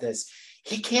hard about this,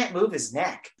 he can't move his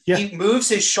neck. Yeah. He moves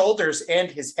his shoulders and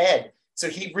his head. So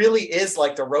he really is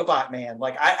like the robot man.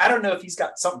 Like, I don't know if he's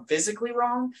got something physically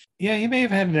wrong. Yeah, he may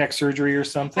have had neck surgery or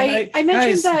something. I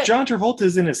mentioned that John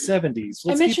Travolta's in his 70s.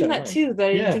 I mentioned that too, that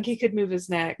I didn't think he could move his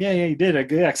neck. Yeah, he did.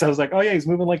 So I was like, oh yeah, he's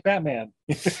moving like Batman.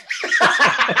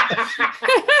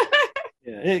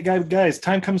 Guys,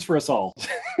 time comes for us all.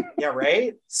 Yeah,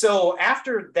 right? So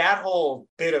after that whole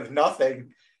bit of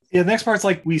nothing, yeah, the next part's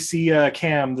like we see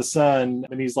Cam, the son,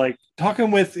 and he's like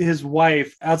talking with his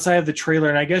wife outside of the trailer.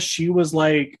 And I guess she was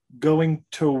like going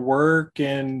to work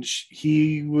and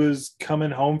he was coming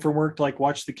home from work to like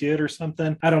watch the kid or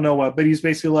something. I don't know what, but he's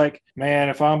basically like, man,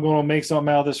 if I'm going to make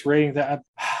something out of this rating, that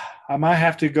I might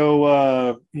have to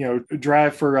go,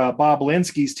 drive for Bob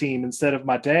Linsky's team instead of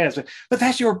my dad's. But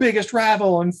that's your biggest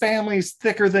rival and family's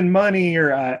thicker than money,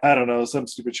 or I don't know, some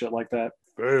stupid shit like that.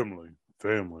 Family.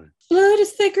 Blood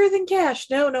is thicker than cash.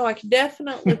 No, I can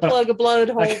definitely plug a blood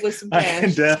hole with some cash. I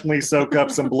can definitely soak up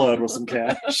some blood with some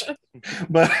cash.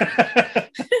 But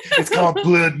it's called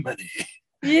blood money.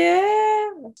 Yeah.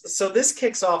 So this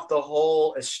kicks off the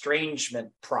whole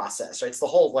estrangement process, right? It's the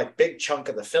whole like big chunk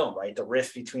of the film, right? The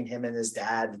rift between him and his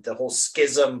dad, the whole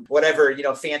schism, whatever,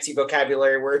 fancy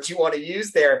vocabulary words you want to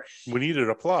use there. We needed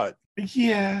a plot.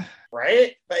 Yeah.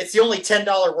 Right? But it's the only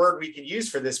 $10 word we can use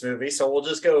for this movie, so we'll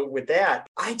just go with that.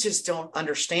 I just don't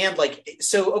understand.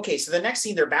 So the next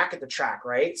scene, they're back at the track,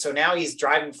 right? So now he's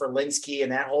driving for Linsky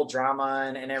and that whole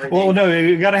drama and everything. Well, no,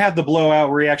 you got to have the blowout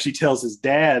where he actually tells his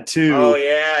dad, too. Oh,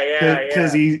 yeah.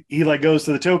 Because he like goes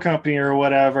to the tow company or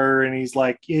whatever, and he's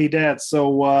like, hey, Dad,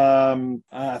 so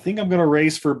I think I'm going to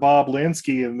race for Bob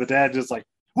Linsky. And the dad just like,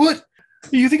 what?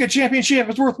 You think a championship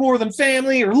is worth more than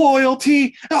family or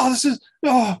loyalty?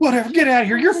 Whatever. Get out of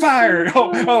here. You're fired.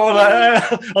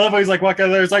 I love how he's like walking out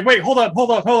there. He's like, wait, hold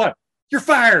on. You're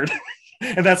fired.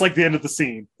 And that's like the end of the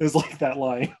scene. It's like that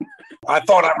line. I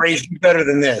thought I raised you better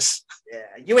than this.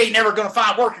 Yeah, you ain't never going to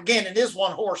find work again in this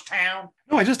one horse town.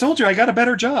 No, I just told you I got a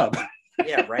better job.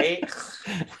 Yeah, right?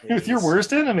 With your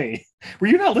worst enemy. Were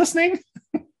you not listening?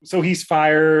 So he's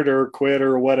fired or quit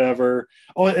or whatever.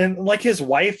 Oh, and like his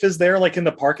wife is there, like in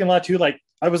the parking lot too. Like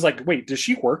I was like, wait, does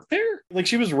she work there? Like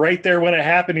she was right there when it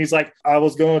happened. He's like, I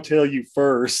was going to tell you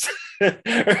first, but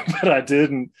I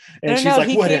didn't. And she's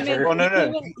like,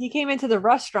 whatever. He came into the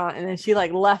restaurant and then she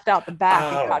like left out the back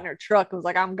and Oh. got in her truck and was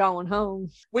like, I'm going home.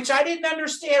 Which I didn't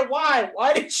understand why.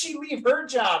 Why did she leave her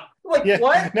job? Like, Yeah.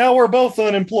 what? Now we're both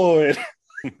unemployed.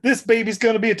 This baby's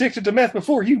going to be addicted to meth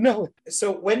before you know it.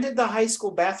 So when did the high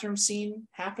school bathroom scene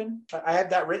happen? I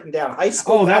have that written down. High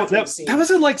school Oh, bathroom scene. that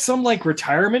was at like some like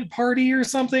retirement party or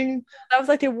something. That was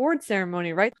like the award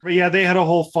ceremony, right? But yeah, they had a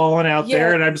whole falling out Yeah.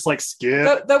 there, and I'm just like,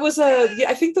 skip. That was I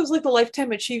think that was like the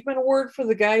Lifetime Achievement Award for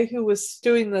the guy who was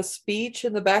doing the speech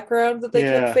in the background that they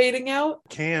Yeah. kept fading out.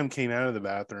 Cam came out of the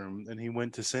bathroom and he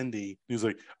went to Cindy. He was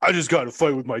like, I just got to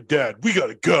fight with my dad. We got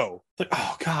to go. Like,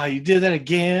 oh god, you did that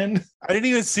again. I didn't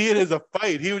even see it as a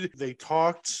fight. They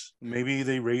talked. Maybe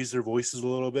they raised their voices a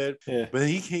little bit. Yeah. But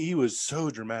he was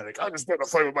so dramatic. I just got to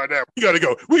fight with my dad. We got to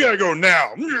go. We got to go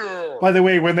now. By the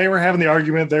way, when they were having the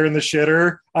argument there in the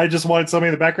shitter, I just wanted somebody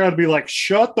in the background to be like,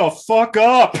 shut the fuck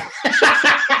up.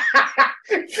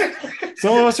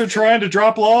 Some of us are trying to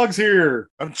drop logs here.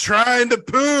 I'm trying to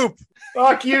poop.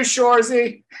 Fuck you,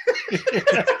 Shorzy.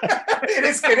 It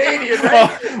is Canadian,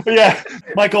 right? Oh, yeah,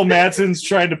 Michael Madsen's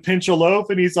trying to pinch a loaf,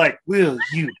 and he's like, "Will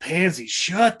you, pansy,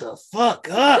 shut the fuck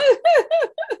up?"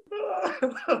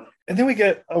 And then we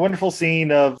get a wonderful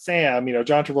scene of Sam,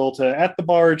 John Travolta at the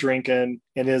bar drinking,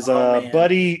 and his man.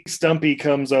 buddy Stumpy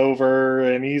comes over,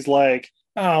 and he's like,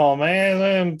 "Oh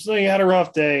man, so you had a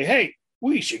rough day. Hey,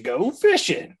 we should go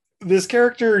fishing." This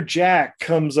character Jack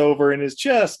comes over and is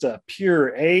just a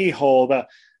pure a-hole about,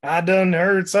 I done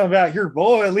heard something about your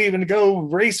boy leaving to go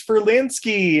race for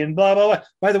Linsky and blah, blah, blah.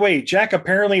 By the way, Jack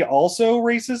apparently also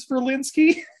races for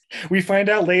Linsky. We find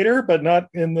out later, but not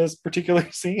in this particular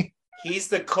scene. He's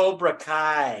the Cobra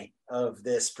Kai of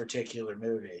this particular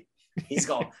movie. He's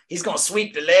gonna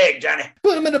sweep the leg, Johnny.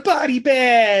 Put him in a body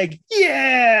bag.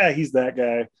 Yeah, he's that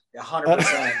guy.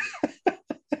 100%.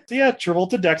 So yeah,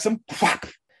 Travolta decks him.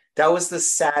 That was the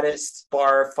saddest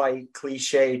bar fight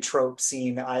cliche trope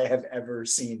scene I have ever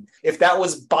seen. If that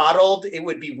was bottled, it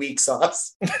would be weak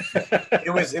sauce.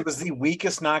 It was the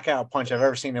weakest knockout punch I've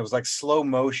ever seen. It was like slow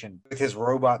motion with his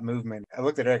robot movement. I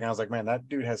looked at Eric and I was like, man, that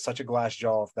dude has such a glass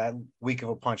jaw. If that weak of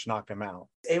a punch knocked him out.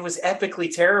 It was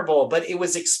epically terrible, but it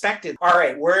was expected. All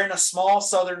right, we're in a small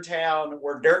southern town.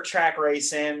 We're dirt track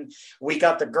racing. We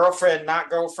got the girlfriend,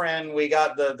 not girlfriend. We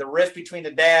got the rift between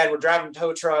the dad. We're driving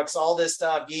tow trucks, all this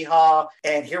stuff, yeehaw.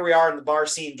 And here we are in the bar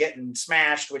scene getting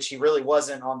smashed, which he really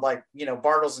wasn't on, like,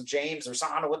 Bartles and James or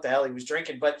something. I don't know what the hell he was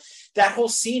drinking. But that whole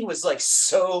scene was like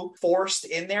so forced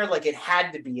in there, like it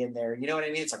had to be in there. You know what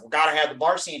I mean? It's like, we got to have the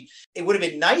bar scene. It would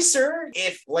have been nicer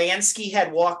if Lansky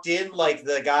had walked in like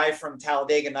the guy from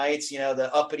Talladega Nights,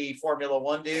 the uppity Formula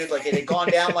One dude, like it had gone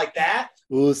down like that.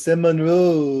 Oh, Sam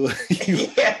Monroe,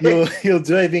 your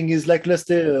driving is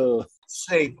lackluster.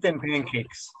 Say thin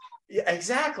pancakes. Yeah,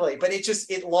 exactly. But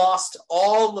it lost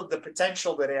all of the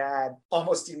potential that it had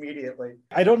almost immediately.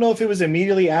 I don't know if it was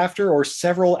immediately after or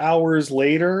several hours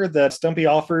later that Stumpy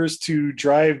offers to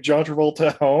drive John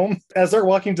Travolta home. As they're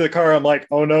walking to the car, I'm like,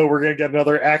 oh no, we're going to get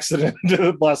another accident.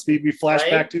 Last week we flash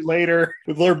back to later.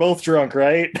 They're both drunk,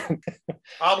 right?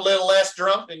 I'm a little less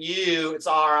drunk than you. It's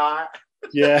all right.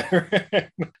 Yeah.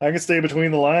 I can stay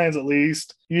between the lines at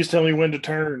least. You just tell me when to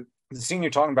turn. The scene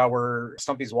you're talking about where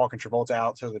Stumpy's walking Travolta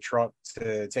out to the truck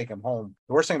to take him home.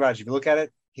 The worst thing about it is if you look at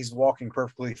it, he's walking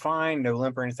perfectly fine, no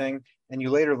limp or anything. And you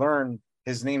later learn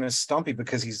his name is Stumpy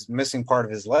because he's missing part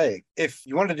of his leg. If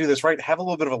you wanted to do this right, have a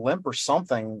little bit of a limp or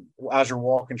something as you're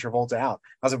walking Travolta out.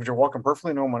 As if you're walking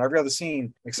perfectly normal in every other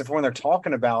scene, except for when they're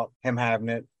talking about him having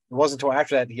it. It wasn't until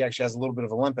after that he actually has a little bit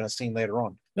of a limp in a scene later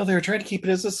on. No, they were trying to keep it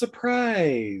as a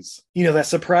surprise. That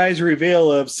surprise reveal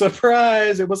of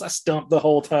surprise. It was a stump the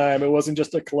whole time. It wasn't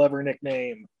just a clever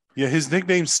nickname. Yeah, his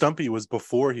nickname Stumpy was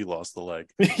before he lost the leg.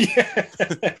 Yeah.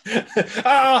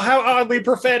 Oh, how oddly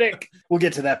prophetic. We'll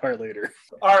get to that part later.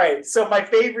 All right. So my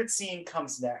favorite scene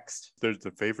comes next. There's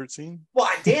the favorite scene? Well,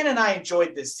 Dan and I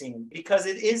enjoyed this scene because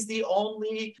it is the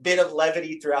only bit of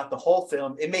levity throughout the whole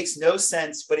film. It makes no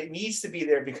sense, but it needs to be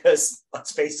there because,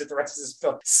 let's face it, the rest of this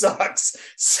film sucks.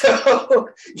 So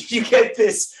you get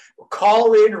this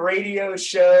call-in radio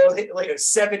show, like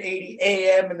 7:80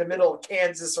 a.m. in the middle of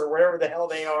Kansas or wherever the hell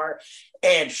they are,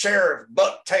 and Sheriff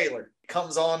Buck Taylor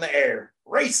comes on the air.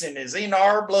 Racing is in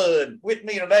our blood. With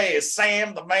me today is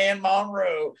Sam the Man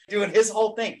Monroe doing his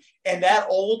whole thing. And that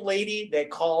old lady that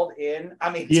called in,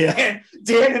 Dan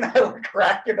and I were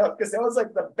cracking up because that was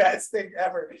like the best thing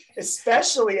ever,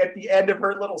 especially at the end of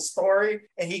her little story.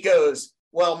 And he goes,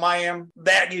 well, ma'am,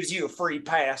 that gives you a free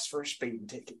pass for speeding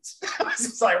tickets. I was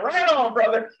just like, right on,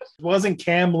 brother. Wasn't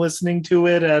Cam listening to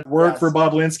it at work Yes. for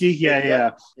Bob Linsky? Yeah.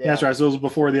 Yeah. That's right. So it was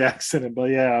before the accident, but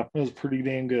yeah, it was pretty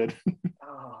damn good.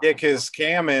 Oh. Yeah, because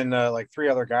Cam and like 3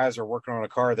 other guys are working on a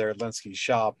car there at Linsky's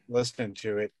shop, listening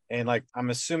to it. And like, I'm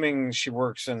assuming she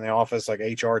works in the office, like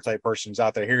HR type person's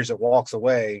out there, hears it, walks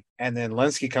away. And then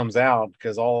Linsky comes out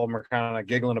because all of them are kind of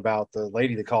giggling about the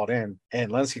lady that called in.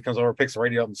 And Linsky comes over, picks the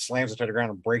radio up and slams it to the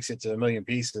ground and breaks it to a million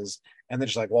pieces. And then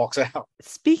just like walks out.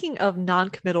 Speaking of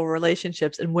non-committal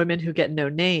relationships and women who get no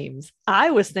names,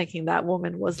 I was thinking that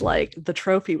woman was like the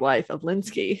trophy wife of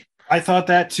Linsky. I thought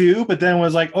that too, but then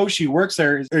was like, oh, she works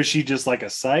there. Is she just like a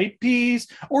side piece?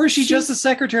 Or is she just a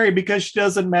secretary because she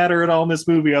doesn't matter at all in this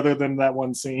movie other than that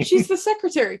one scene? She's the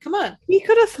secretary. Come on. He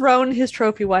could have thrown his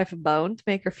trophy wife a bone to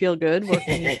make her feel good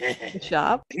working in the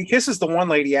shop. He kisses the one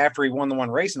lady after he won the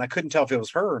one race, and I couldn't tell if it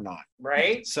was her or not.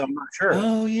 Right? So I'm not sure.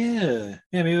 Oh, yeah.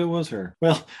 Yeah, maybe it was her.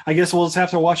 Well, I guess we'll just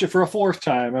have to watch it for a 4th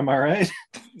time. Am I right?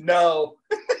 No.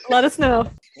 Let us know.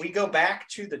 We go back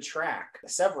to the track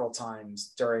several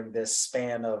times during this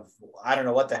span of, I don't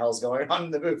know what the hell's going on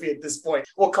in the movie at this point.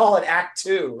 We'll call it Act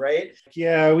 2, right?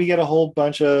 Yeah, we get a whole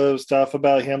bunch of stuff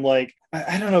about him. Like,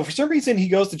 I don't know, for some reason he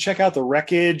goes to check out the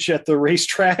wreckage at the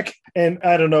racetrack. And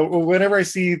I don't know, whenever I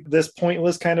see this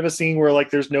pointless kind of a scene where like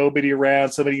there's nobody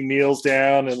around, somebody kneels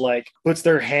down and like puts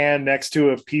their hand next to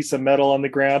a piece of metal on the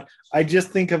ground, I just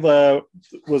think of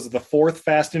was it the 4th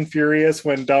Fast and Furious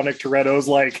when Dominic Toretto's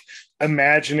like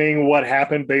imagining what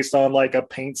happened based on like a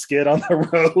paint skid on the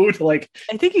road. Like,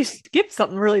 I think you skipped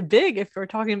something really big if we're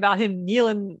talking about him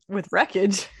kneeling with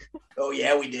wreckage. Oh,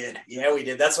 yeah, we did. Yeah, we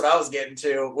did. That's what I was getting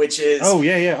to, which is... Oh,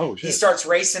 yeah. Oh, he shit. starts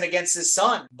racing against his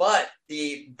son. But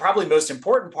the probably most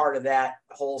important part of that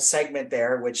whole segment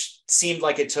there, which seemed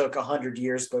like it took 100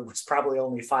 years, but was probably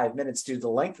only 5 minutes due to the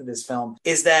length of this film,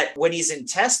 is that when he's in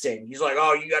testing, he's like,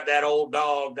 oh, you got that old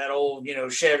dog, that old,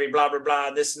 Chevy, blah, blah,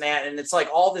 blah, this and that. And it's like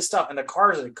all this stuff. And the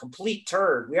car is a complete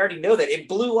turd. We already know that. It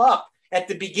blew up at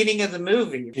the beginning of the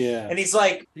movie. Yeah. And he's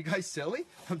like, you guys silly?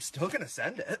 I'm still gonna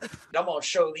send it. I'm gonna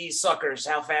show these suckers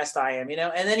how fast I am,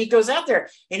 and then he goes out there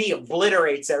and he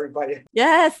obliterates everybody.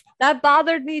 Yes, that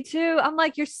bothered me too. I'm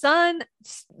like, your son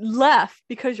left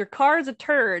because your car is a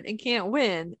turd and can't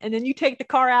win, and then you take the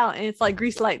car out and it's like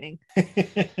grease lightning.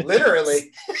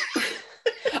 Literally.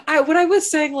 What I was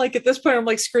saying, like at this point, I'm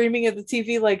like screaming at the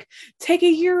TV, like, take a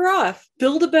year off,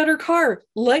 build a better car,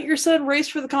 let your son race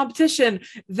for the competition,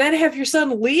 then have your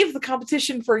son leave the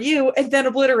competition for you and then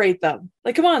obliterate them.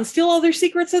 Like, come on, steal all their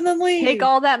secrets and then leave. Take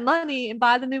all that money and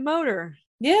buy the new motor.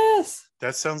 Yes.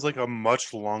 That sounds like a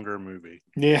much longer movie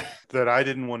Yeah. that I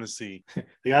didn't want to see.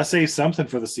 They gotta save something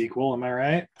for the sequel, am I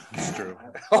right? It's true.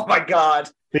 Oh my God.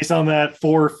 Based on that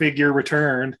 4-figure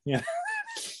return. Yeah.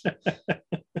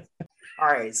 All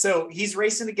right, so he's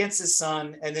racing against his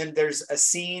son, and then there's a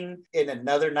scene in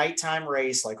another nighttime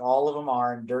race, like all of them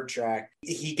are in dirt track.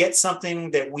 He gets something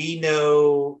that we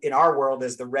know in our world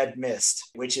as the red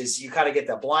mist, which is you kind of get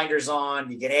the blinders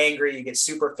on, you get angry, you get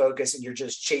super focused, and you're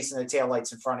just chasing the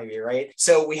taillights in front of you, right?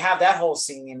 So we have that whole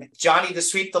scene. Johnny, the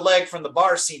sweep the leg from the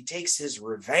bar scene, takes his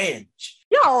revenge.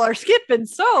 Y'all are skipping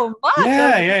so much.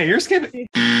 Yeah, you're skipping.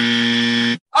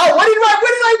 Oh, what did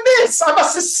I miss? I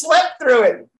must have slept through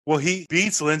it. Well, he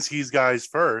beats Linsky's guys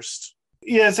first.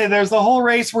 Yeah, say there's the whole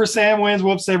race where Sam wins,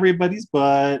 whoops everybody's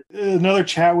butt. Another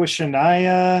chat with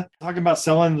Shania, talking about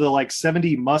selling the like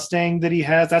 70 Mustang that he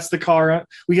has. That's the car.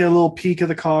 We get a little peek of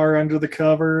the car under the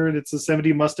cover. It's a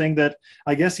 70 Mustang that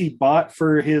I guess he bought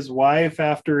for his wife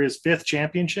after his 5th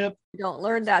championship. You don't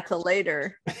learn that till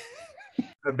later.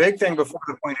 The big thing before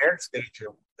the point Eric's getting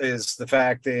to is the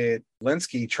fact that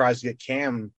Linsky tries to get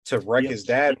Cam to wreck his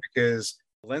dad because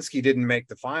Linsky didn't make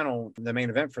the main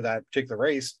event for that particular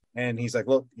race. And he's like,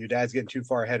 look, your dad's getting too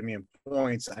far ahead of me in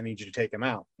points. I need you to take him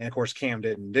out. And of course, Cam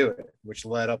didn't do it, which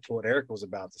led up to what Eric was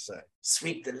about to say.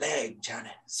 Sweep the leg,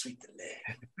 Johnny. Sweep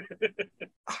the leg.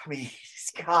 I mean,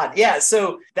 God. Yeah.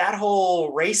 So that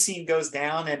whole race scene goes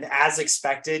down, and as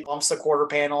expected, bumps the quarter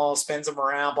panel, spins him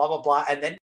around, blah, blah, blah. And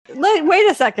then Wait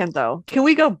a second, though. Can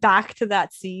we go back to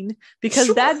that scene? Because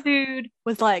Sure. that dude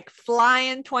was like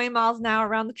flying 20 miles an hour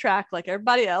around the track like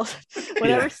everybody else,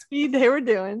 whatever speed they were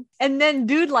doing. And then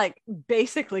dude like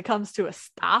basically comes to a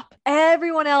stop.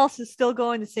 Everyone else is still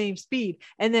going the same speed.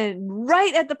 And then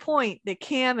right at the point that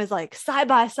Cam is like side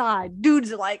by side,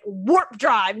 dude's like warp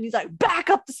drive and he's like back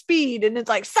up the speed and it's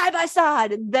like side by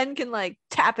side and then can like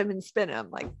tap him and spin him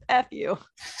like F you.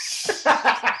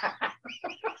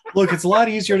 Look, it's a lot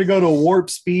easier to go to a warp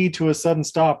speed to a sudden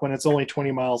stop when it's only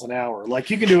 20 miles an hour. Like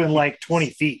you can do it in like 20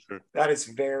 feet That is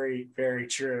very, very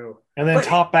true. and then But-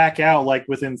 top back out like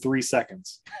within 3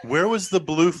 seconds. Where was the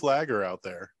blue flagger out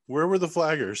there? Where were the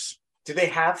flaggers? Do they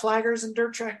have flaggers in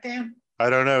dirt track, Dan? I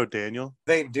don't know, Daniel.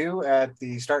 They do at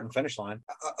the start and finish line.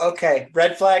 Okay,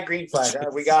 red flag, green flag. All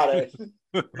right, we got it.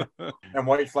 And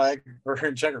white flag or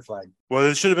checker flag. Well,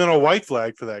 it should have been a white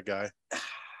flag for that guy.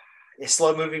 A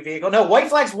slow moving vehicle. No, white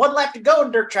flag's one lap to go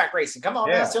in dirt track racing. Come on,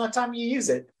 Yeah. that's the only time you use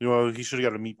it. Well, he should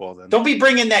have got a meatball then. Don't be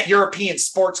bringing that European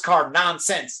sports car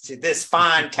nonsense to this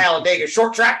fine Talladega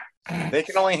short track. They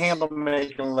can only handle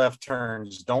making left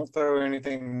turns. Don't throw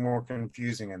anything more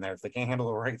confusing in there if they can't handle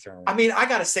the right turn. I mean, I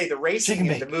gotta say the racing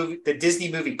in the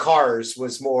Disney movie Cars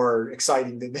was more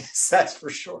exciting than this. That's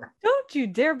for sure. Don't you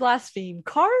dare blaspheme.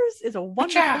 Cars is a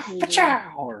wonderful movie.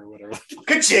 Or whatever.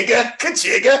 Kachiga,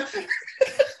 kachiga.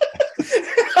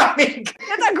 I mean,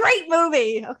 It's a great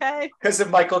movie, okay? because of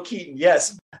Michael Keaton,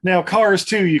 yes. Now, Cars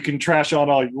 2, you can trash on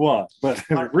all you want, but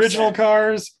the 100%. original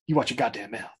Cars, you watch your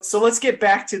goddamn mouth. So let's get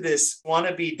back to this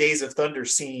wannabe Days of Thunder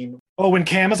scene. Oh, when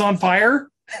Cam is on fire?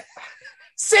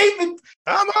 Save it!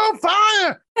 I'm on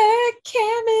fire! That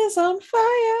Cam is on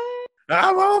fire.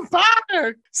 I'm on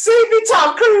fire! Save me,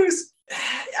 Tom Cruise!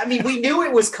 I mean, we knew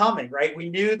it was coming, right? We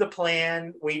knew the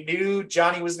plan. We knew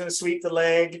Johnny was going to sweep the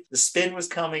leg. The spin was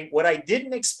coming. What I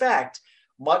didn't expect,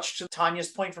 much to Tanya's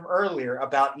point from earlier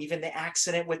about even the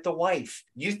accident with the wife.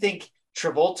 You think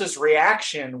Travolta's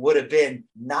reaction would have been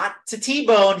not to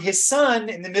T-bone his son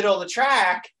in the middle of the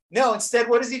track. No, instead,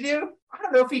 what does he do? I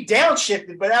don't know if he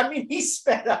downshifted, but I mean, he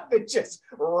sped up and just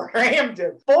rammed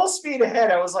him full speed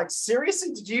ahead. I was like,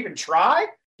 seriously, did you even try?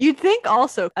 You'd think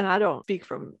also, and I don't speak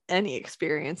from any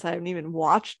experience, I haven't even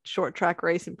watched short track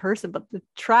race in person, but the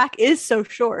track is so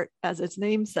short, as its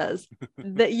name says,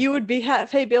 that you would be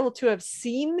able to have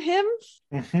seen him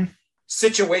Mm-hmm.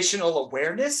 Situational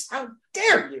awareness? How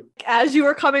dare you? as you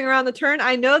were coming around the turn.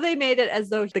 I know they made it as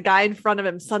though the guy in front of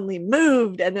him suddenly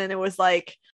moved, and then it was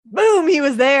like, boom, he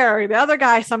was there. The other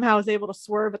guy somehow was able to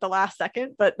swerve at the last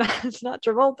second, but it's not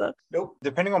Travolta. Nope.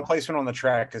 Depending on placement on the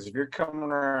track, because if you're coming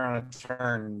around a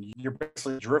turn, you're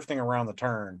basically drifting around the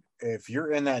turn. If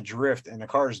you're in that drift and the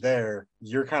car's there,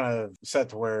 you're kind of set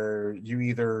to where you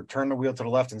either turn the wheel to the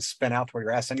left and spin out to where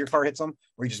your ass and your car hits them,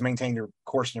 or you just maintain your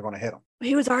course and you're going to hit them.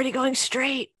 He was already going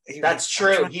straight. That's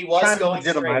true. He was going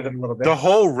straight. Them a little bit. The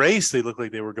whole race, they looked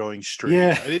like they were going straight.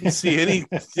 Yeah. I didn't see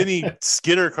any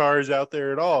skidder cars out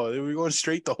there at all. They were going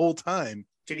straight the whole time.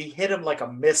 Dude, he hit him like a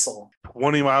missile.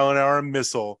 20-mile-an-hour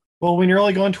missile. Well, when you're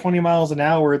only going 20 miles an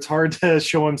hour, it's hard to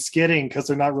show them skidding because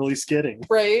they're not really skidding.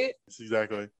 Right?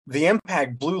 Exactly. The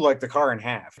impact blew like the car in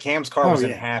half. Cam's car Oh, was in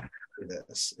yeah. half after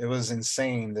this. It was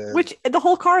insane. Which the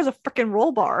whole car is a freaking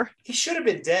roll bar. He should have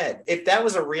been dead. If that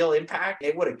was a real impact,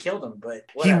 it would have killed him, but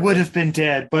He whatever. would have been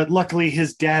dead, but luckily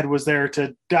his dad was there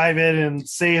to dive in and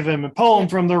save him and pull him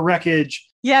from the wreckage.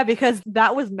 Yeah, because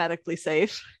that was medically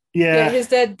safe. Yeah, Yeah. his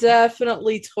dad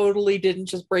definitely totally didn't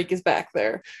just break his back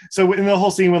there. So in the whole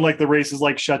scene when like the race is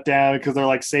like shut down because they're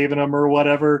like saving him or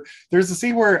whatever, there's a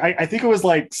scene where I think it was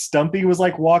like Stumpy was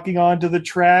like walking onto the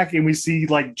track and we see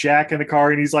like Jack in the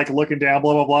car and he's like looking down,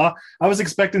 blah, blah, blah. I was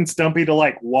expecting Stumpy to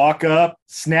like walk up,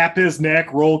 snap his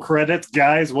neck, roll credits.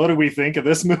 Guys, what do we think of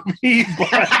this movie?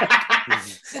 But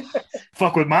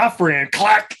fuck with my friend,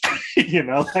 clack. You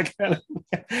know, that kind of,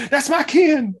 that's my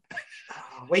kid.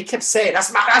 We kept saying,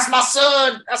 that's my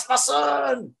son. That's my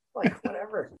son. Like,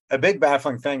 whatever. a big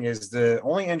baffling thing is the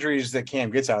only injuries that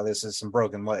Cam gets out of this is some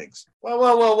broken legs. Whoa.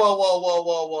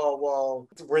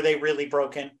 Were they really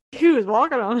broken? He was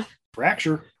walking on.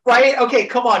 Fracture. Right? Okay,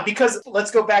 come on. Because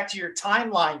let's go back to your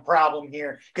timeline problem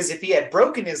here. Because if he had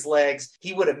broken his legs,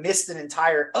 he would have missed an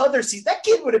entire other season. That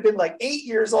kid would have been like 8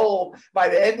 years old by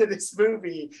the end of this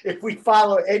movie if we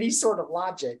follow any sort of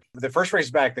logic. The first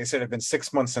race back, they said it had been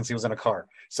 6 months since he was in a car.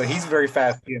 So he's very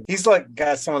fast. He's like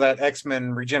got some of that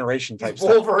X-Men regeneration type stuff.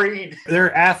 Wolverine.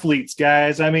 They're athletes,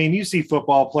 guys. I mean, you see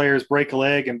football players break a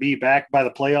leg and be back by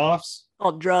the playoffs.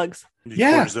 All drugs.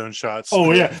 Yeah. Cortisone shots.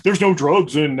 Oh, yeah. There's no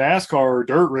drugs in NASCAR or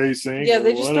dirt racing. Yeah, or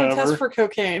they just don't whatever. test for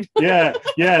cocaine. Yeah.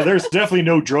 There's definitely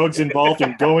no drugs involved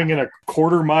in going in a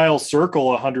quarter-mile circle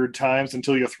 100 times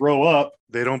until you throw up.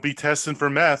 They don't be testing for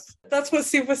meth. That's what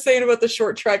Steve was saying about the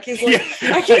short track. He's like,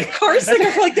 Yeah. I can't car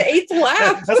singer for like the 8th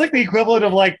lap. That's like the equivalent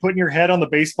of like putting your head on the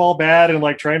baseball bat and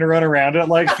like trying to run around it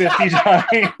like 50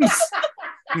 times.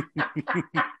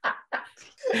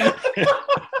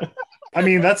 I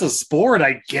mean, that's a sport,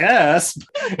 I guess.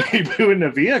 You do it in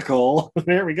a vehicle.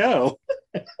 There we go.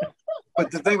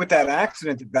 But the thing with that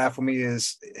accident that baffled me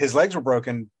is his legs were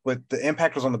broken, but the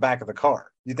impact was on the back of the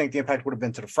car. You think the impact would have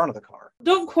been to the front of the car?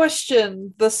 Don't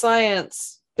question the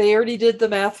science. They already did the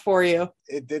math for you.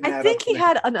 It didn't. I think he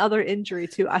had another injury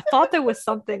too. I thought there was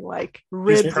something like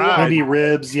ribs. Maybe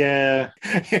ribs, yeah.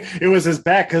 It was his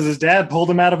back because his dad pulled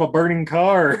him out of a burning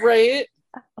car. Right?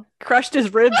 Crushed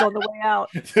his ribs on the way out.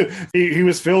 He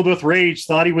was filled with rage,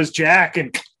 thought he was Jack,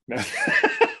 and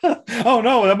oh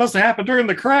no, that must have happened during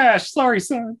the crash. Sorry,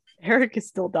 son. Eric is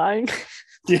still dying.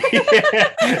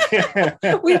 Yeah.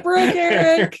 We broke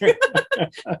Eric.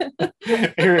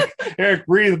 Eric,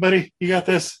 breathe, buddy. You got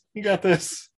this. You got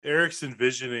this. Eric's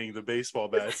envisioning the baseball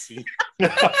bat scene.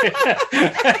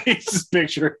 He's just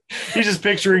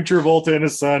picturing Travolta and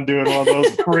his son doing one of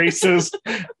those races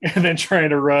and then trying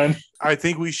to run. I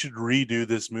think we should redo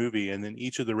this movie, and then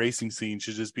each of the racing scenes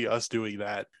should just be us doing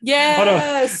that.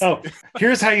 Yes. Oh,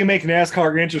 here's how you make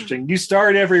NASCAR interesting. You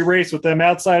start every race with them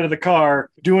outside of the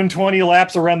car, doing 20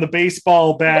 laps around the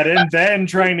baseball bat, and then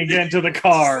trying to get into the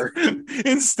car.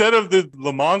 Instead of the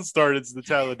Le Mans start, it's the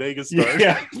Talladega start.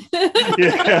 Yeah.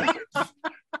 Yeah.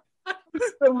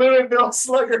 The Louisville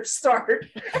Slugger start.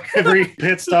 Every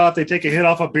pit stop, they take a hit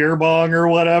off a beer bong or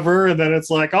whatever, and then it's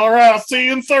like, all right, I'll see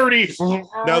you in 30.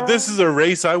 Now, this is a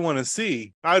race I want to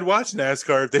see. I'd watch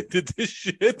NASCAR if they did this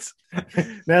shit.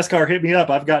 NASCAR, hit me up.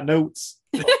 I've got notes.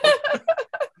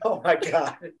 Oh my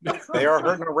God. They are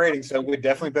hurting our ratings, so we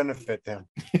definitely benefit them.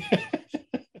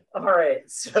 All right.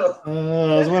 So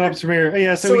what happens from here?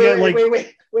 Yeah, so we wait, got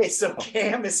like wait. So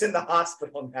Cam is in the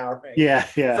hospital now, right? Yeah.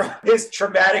 From his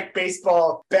traumatic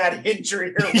baseball bad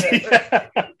injury or whatever.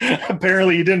 Yeah.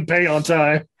 Apparently you didn't pay on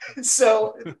time.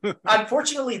 So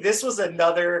unfortunately, this was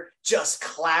another just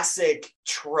classic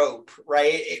trope,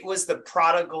 right? It was the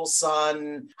prodigal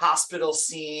son hospital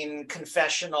scene,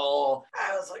 confessional.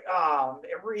 I was like, oh,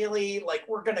 really? Like,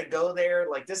 we're going to go there?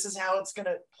 Like, this is how it's going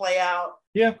to play out?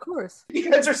 Yeah. Of course.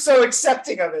 You guys are so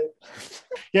accepting of it.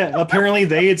 Yeah, apparently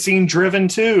they had seen Driven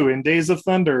 2 and Days of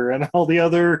Thunder and all the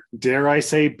other, dare I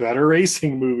say, better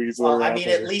racing movies. Well, I mean,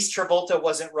 at least Travolta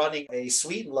wasn't running a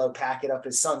sweet and low packet up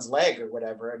his son's leg or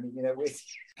whatever. I mean, you know,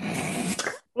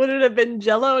 Would it have been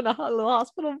Jello in a little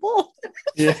hospital bowl?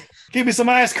 Yeah, give me some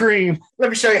ice cream. Let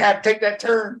me show you how to take that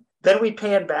turn. Then we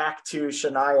pan back to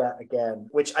Shania again,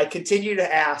 which I continue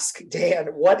to ask, Dan,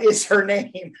 what is her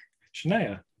name?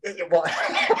 Shania. Well,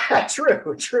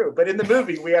 true. But in the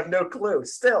movie, we have no clue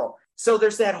still. So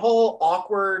there's that whole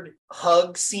awkward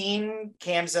hug scene.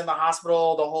 Cam's in the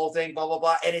hospital, the whole thing, blah, blah,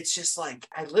 blah. And it's just like,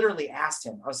 I literally asked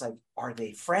him, I was like, are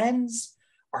they friends?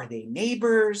 Are they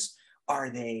neighbors? Are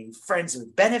they friends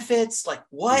with benefits? Like,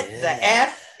 what the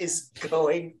F is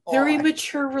going on? Very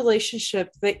mature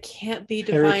relationship that can't be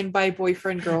defined by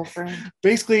boyfriend, girlfriend.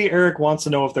 Basically, Eric wants to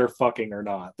know if they're fucking or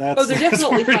not. That's they're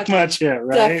definitely pretty fucking. much it,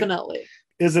 right? Definitely.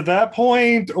 Is it that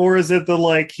point, or is it the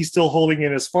like he's still holding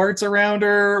in his farts around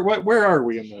her? Where are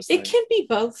we in this? It can be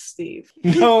both, Steve.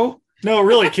 No, it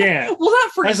really can't. Well,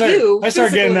 not for you. I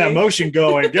start getting that physically. motion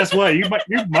going. Guess what? You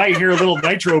might hear a little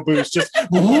nitro boost. Just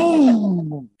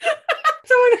woo.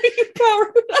 So I know you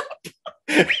powered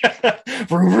up.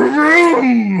 Vroom, vroom,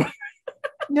 vroom.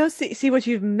 No, see what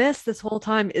you've missed this whole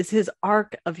time is his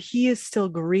arc of he is still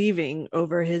grieving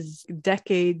over his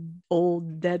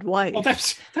decade-old dead wife. Oh,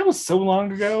 that was so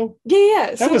long ago.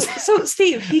 Yeah. So, was- so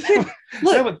Steve, he could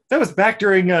look. That was back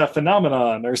during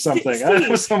Phenomenon or something. Steve. That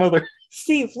was some other.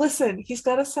 Steve, listen, he's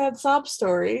got a sad sob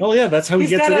story. Oh yeah, that's how he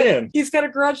gets it in. He's got a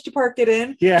garage to park it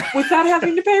in Yeah. without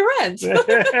having to pay rent.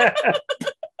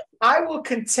 I will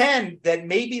contend that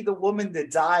maybe the woman that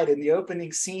died in the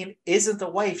opening scene isn't the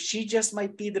wife. She just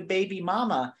might be the baby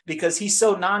mama because he's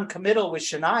so non-committal with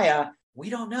Shania.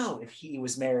 We don't know if he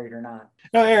was married or not.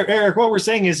 No, Eric, what we're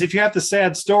saying is if you have the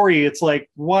sad story, it's like,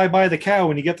 why buy the cow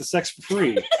when you get the sex for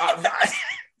free?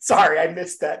 Sorry, I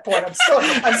missed that point. I'm still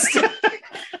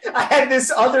I had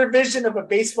this other vision of a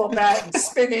baseball bat and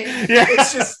spinning. Yeah.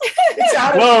 It's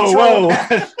out of control.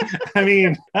 Whoa. I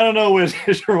mean, I don't know what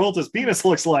Travolta's penis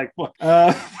looks like. All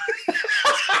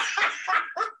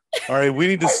right, we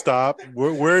need to stop.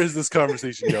 Where is this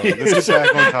conversation going? Let's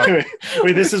get back on topic.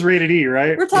 Wait, this is rated E,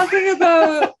 right? We're talking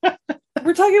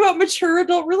about mature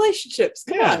adult relationships.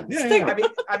 Come on. Stick with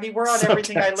it. I mean, we're on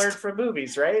everything I learned from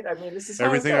movies, right? I mean, this is how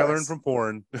Everything it I goes. learned from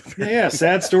porn. Yeah,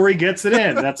 sad story gets it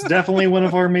in. That's definitely one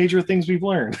of our major things we've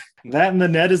learned. That and the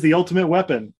net is the ultimate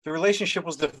weapon. The relationship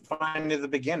was defined at the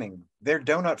beginning. They're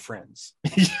donut friends.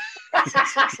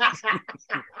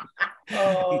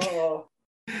 Oh.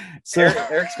 So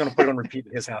Eric's going to put it on repeat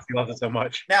at his house. He loves it so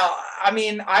much. Now, I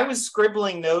mean, I was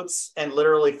scribbling notes and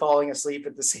literally falling asleep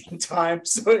at the same time.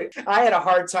 So I had a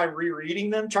hard time rereading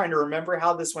them, trying to remember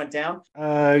how this went down.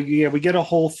 yeah, we get a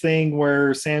whole thing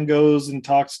where Sam goes and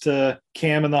talks to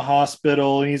Cam in the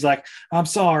hospital, and he's like, I'm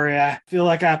sorry, I feel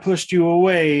like I pushed you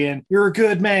away, and you're a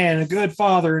good man, a good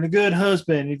father, and a good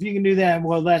husband. If you can do that,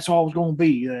 well, that's all it's going to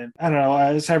be. Then I don't know.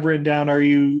 I just have written down, are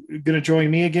you going to join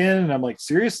me again? And I'm like,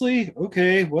 seriously?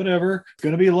 Okay, whatever. It's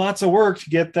going to be lots of work to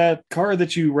get that car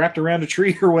that you wrapped around a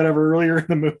tree or whatever earlier in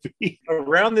the movie.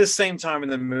 Around this same time in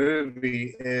the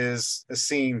movie is a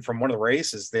scene from one of the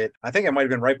races that I think it might have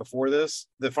been right before this.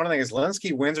 The funny thing is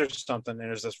Linsky wins or something, and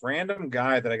there's this random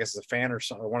guy that I guess is a fan or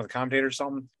something, or one of the commentators or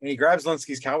something, and he grabs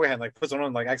Linsky's cowboy hat and like puts it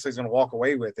on, like actually he's going to walk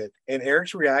away with it. And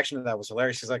Eric's reaction to that was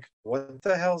hilarious. He's like, what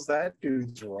the hell's that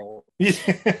dude's role?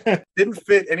 Didn't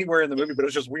fit anywhere in the movie, but it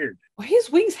was just weird. Why is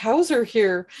Wings Hauser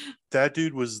here? That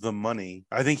dude was the money.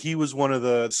 I think he was one of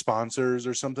the sponsors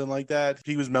or something like that.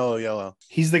 He was Mellow Yellow.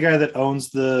 He's the guy that owns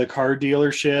the car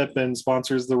dealership and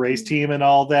sponsors the race team and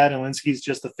all that. And Linsky's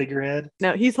just the figurehead.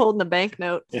 No, he's holding a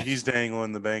banknote. Yeah. He's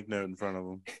dangling the banknote in front of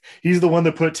him. He's the one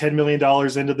that put $10 million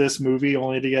into this movie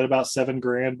only to get about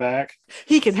 $7,000 back.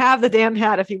 He can have the damn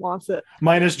hat if he wants it.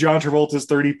 Minus John Travolta's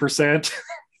 30%.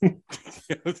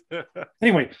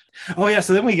 Anyway,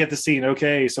 so then we get the scene.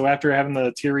 Okay, so after having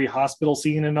the teary hospital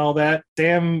scene and all that,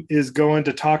 Sam is going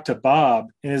to talk to Bob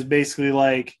and is basically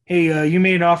like, hey, you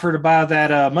made an offer to buy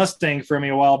that Mustang from me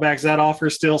a while back. Is that offer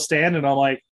still standing? I'm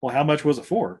like, well, how much was it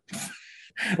for?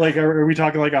 Like, are we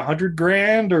talking like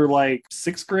 $100,000 or like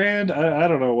 $6,000? I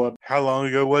don't know what. How long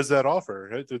ago was that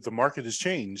offer? The market has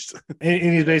changed. And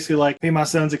he's basically like, pay my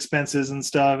son's expenses and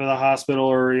stuff at the hospital,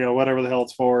 or whatever the hell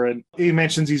it's for. And he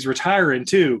mentions he's retiring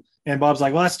too. And Bob's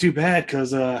like, well, that's too bad,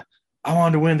 because I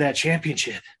wanted to win that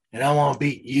championship and I want to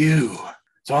beat you.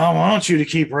 So I want you to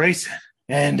keep racing,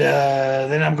 and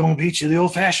then I'm going to beat you the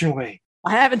old-fashioned way.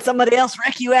 By having somebody else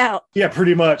wreck you out. Yeah,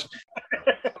 pretty much.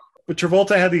 But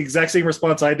Travolta had the exact same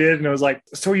response I did, and it was like,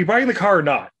 so are you buying the car or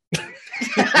not?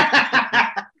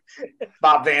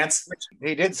 Bob Vance.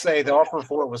 He did say the offer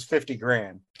for it was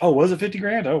 $50,000. Oh, was it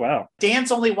 $50,000? Oh, wow.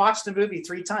 Dan's only watched the movie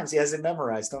 3 times. He has it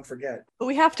memorized. Don't forget.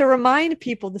 We have to remind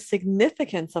people the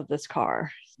significance of this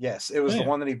car. Yes, it was the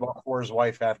one that he bought for his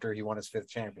wife after he won his 5th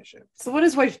championship. So what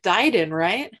his wife died in,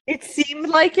 right? It seemed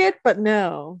like it, but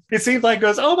no. It seemed like it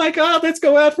goes, oh my God, let's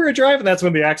go out for a drive. And that's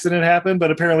when the accident happened.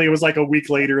 But apparently it was like a week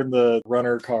later in the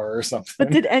runner car or something. But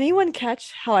did anyone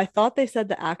catch how I thought they said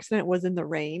the accident was in the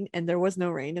rain and there was no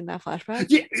rain in that flashback?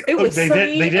 Yeah, It was they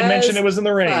did mention it was in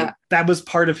the rain. That was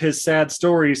part of his sad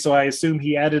story. So I assume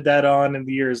he added that on in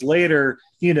the years later,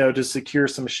 to secure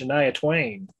some Shania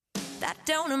Twain. That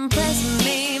don't impress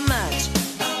me much.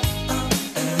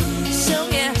 So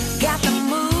yeah, got the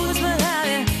moves, but have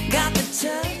you got the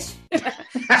touch?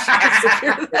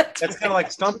 That's kind of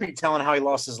like Stumpy telling how he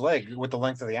lost his leg with the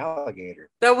length of the alligator.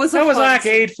 That was like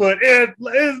 8 foot.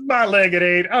 It's my leg at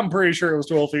 8. I'm pretty sure it was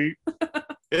 12 feet.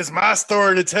 It's my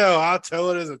story to tell. I'll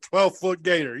tell it as a 12-foot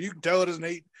gator. You can tell it as an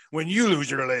 8 when you lose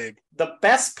your leg. The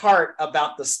best part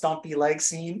about the Stumpy leg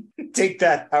scene, take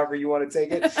that however you want to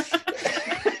take it,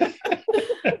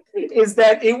 is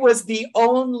that it was the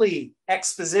only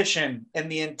exposition in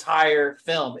the entire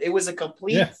film. It was a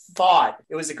complete thought.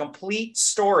 It was a complete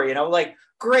story. And I was like,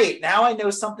 great, now I know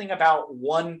something about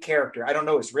one character. I don't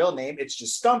know his real name. It's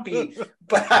just Stumpy,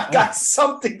 but I've got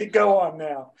something to go on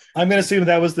now. I'm going to assume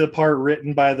that was the part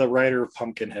written by the writer of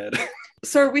Pumpkinhead.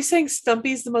 So are we saying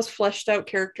Stumpy's the most fleshed out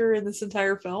character in this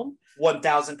entire film?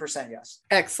 1000% yes.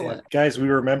 Excellent. Yeah. Guys, we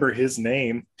remember his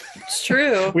name. It's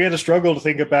true. We had to struggle to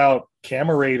think about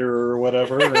Camerator or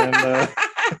whatever. And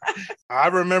I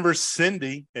remember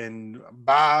Cindy and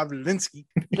Bob Linsky.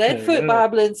 Leadfoot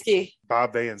Bob Linsky.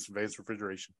 Bob Vance from Vance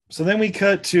Refrigeration. So then we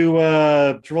cut to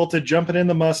Travolta jumping in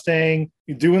the Mustang,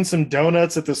 doing some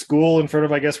donuts at the school in front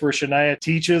of, I guess, where Shania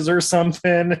teaches or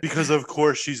something. Because, of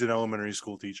course, she's an elementary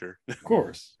school teacher. Of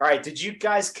course. All right. Did you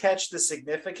guys catch the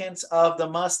significance of the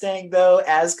Mustang, though,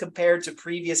 as compared to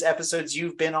previous episodes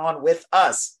you've been on with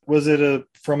us? Was it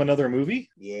from another movie?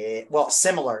 Yeah. Well,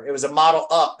 similar. It was a model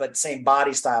up, but same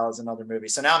body style as another movie.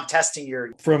 So now I'm testing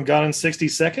your... From Gone in 60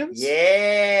 Seconds?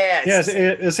 Yes.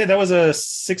 Yeah. Say that was I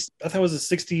thought it was a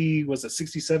 60, was it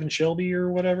 67 Shelby or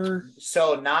whatever?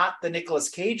 So not the Nicolas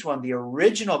Cage one, the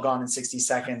original Gone in 60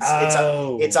 Seconds.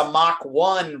 Oh. It's a Mach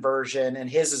 1 version, and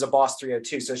his is a Boss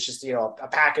 302. So it's just, a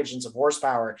package and some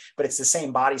horsepower, but it's the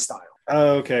same body style.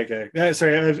 Oh, okay.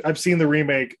 Sorry, I've seen the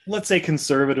remake, let's say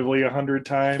conservatively 100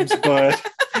 times, but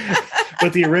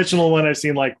but the original one I've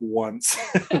seen like once.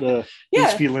 The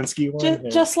H.P. Linsky one.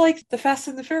 Just like the Fast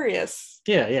and the Furious.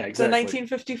 Yeah, exactly. The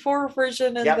 1954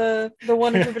 version and the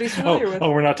one everybody's familiar with. Oh,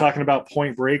 we're not talking about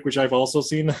Point Break, which I've also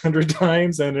seen 100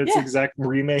 times, and it's exact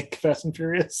remake Fast and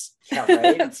Furious. Yeah,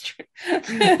 right? That's true.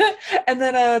 And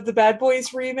then the Bad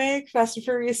Boys remake, Fast and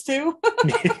Furious 2.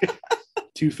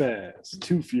 Too fast,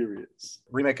 too furious.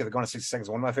 Remake of the Gone in 60 Seconds.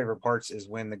 One of my favorite parts is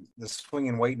when the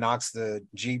swinging weight knocks the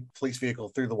Jeep police vehicle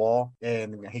through the wall,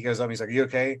 and he goes up. And he's like, "Are you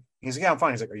okay?" He's like, "Yeah, I'm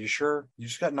fine." He's like, "Are you sure? You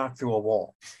just got knocked through a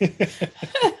wall."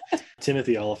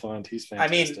 Timothy Oliphant, he's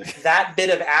fantastic. I mean, that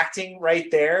bit of acting right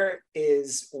there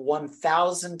is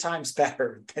 1,000 times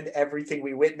better than everything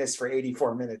we witnessed for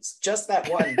 84 minutes. Just that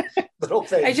one little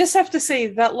thing. I just have to say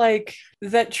that, like,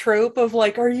 that trope of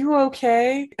like, "Are you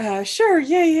okay?" Sure,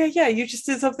 yeah. You just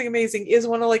did something amazing is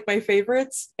one of like my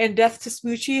favorites. And Death to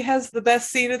Smoochie has the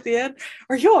best scene at the end.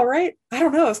 "Are you all right?" "I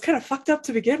don't know. It's kind of fucked up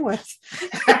to begin with."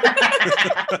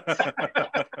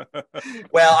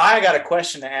 Well, I got a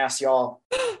question to ask y'all.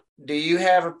 Do you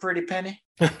have a pretty penny?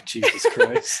 Jesus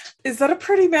Christ. Is that a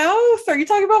pretty mouth? Are you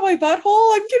talking about my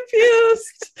butthole? I'm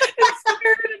confused. It's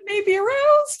scared and maybe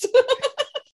aroused.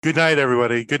 Good night,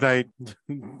 everybody. Good night.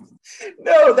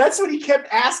 No, that's what he kept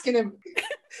asking him.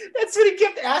 That's what he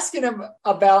kept asking him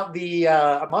about the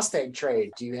Mustang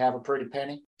trade. Do you have a pretty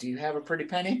penny? Do you have a pretty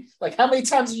penny? Like, how many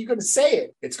times are you going to say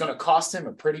it? It's going to cost him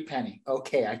a pretty penny.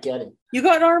 Okay, I get it. You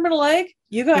got an arm and a leg?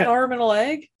 You got an arm and a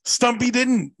leg? Stumpy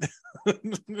didn't.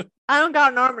 I don't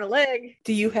got an arm and a leg.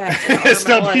 Do you have an arm and a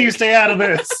Stumpy, leg? you stay out of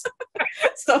this.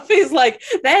 Stumpy's like,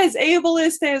 that is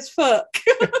ableist as fuck.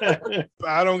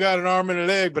 I don't got an arm and a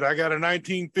leg, but I got a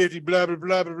 1950 blah, blah,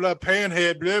 blah, blah, blah,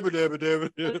 panhead, blah, blah, blah, blah,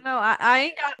 blah. No, I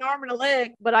ain't got an arm and a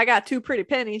leg, but I got 2 pretty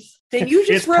pennies. Then you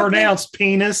just It's pronounced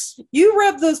penis. You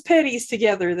rub those pennies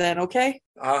together then, okay?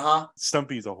 Uh-huh.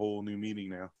 Stumpy's a whole new meaning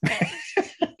now.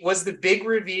 Was the big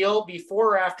reveal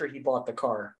before or after he bought the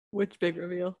car? Which big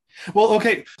reveal? Well,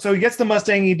 okay, so he gets the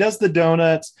Mustang, he does the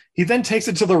donuts, he then takes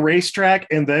it to the racetrack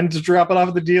and then to drop it off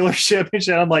at the dealership and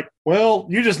shit. I'm like, well,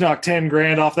 you just knocked 10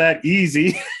 grand off that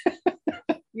easy.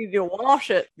 You need to wash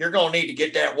it. You're going to need to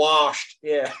get that washed.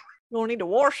 Yeah. You don't need to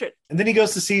wash it. And then he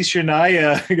goes to see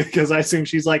Shania because I assume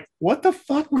she's like, what the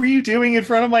fuck were you doing in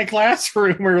front of my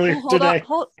classroom earlier today?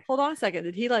 Hold on a second.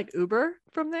 Did he like Uber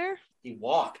from there? He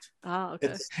walked. Oh,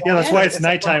 okay. Yeah, that's why it's It's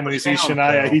nighttime when he sees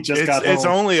Shania. He just got home. It's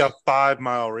only a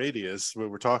 5-mile radius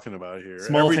what we're talking about here.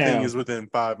 Small Everything town. is within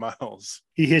 5 miles.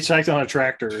 He hitchhiked on a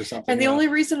tractor or something. And the yeah. only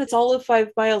reason it's all of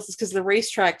 5 miles is because the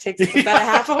racetrack takes up about a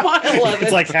half a mile of it.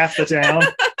 It's like half the town.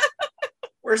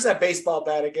 Where's that baseball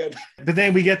bat again? But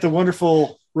then we get the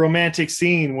wonderful romantic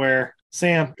scene where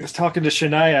Sam is talking to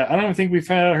Shania. I don't even think we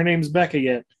found out her name's Becca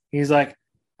yet. He's like,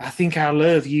 I think I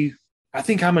love you. I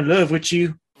think I'm in love with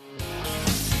you.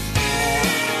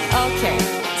 Okay,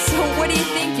 so what do you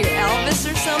think? You're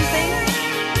Elvis or something?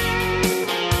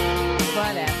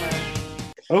 Whatever.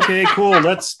 Okay, cool.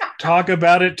 Let's talk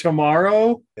about it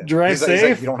tomorrow. Drive He's like,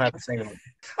 safe. you don't have to say it.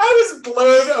 I was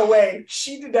blown away.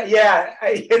 She did that. Yeah,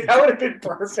 that would have been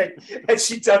perfect had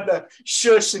she done the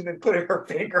shush and then put her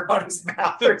finger on his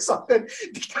mouth or something,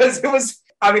 because it was,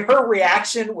 I mean, her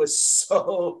reaction was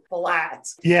so flat.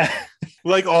 Yeah.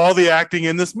 Like all the acting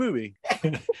in this movie.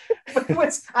 But it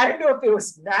was, I don't know if it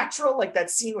was natural, like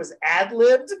that scene was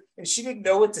ad-libbed and she didn't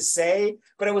know what to say,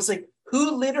 but it was like,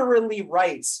 who literally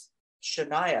writes,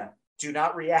 Shania, do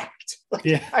not react? Like,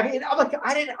 Yeah. I mean, I'm like,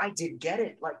 I didn't get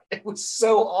it. Like, it was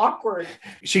so awkward.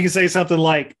 She can say something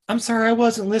like, I'm sorry, I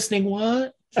wasn't listening.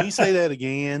 What? Can you say that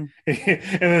again?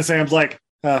 And then Sam's like,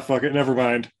 fuck it. Never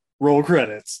mind. Roll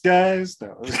credits. Guys,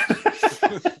 no.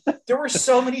 There were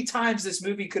so many times this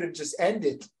movie could have just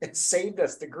ended and saved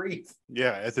us the grief.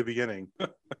 Yeah, at the beginning.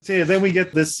 So yeah, then we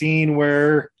get this scene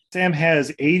where Sam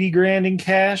has 80 grand in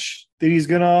cash that he's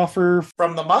going to offer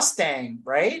From the Mustang,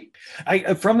 right?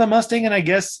 from the Mustang, and I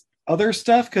guess other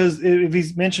stuff, because if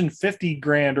he's mentioned 50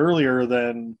 grand earlier,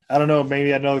 then I don't know,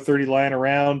 maybe another 30 lying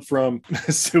around from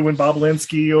Sue and Bob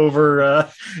Linsky over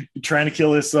trying to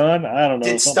kill his son. I don't know.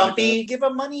 Did something like Stumpy that. give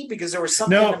him money? Because there was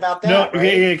something about that, No,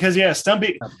 right? because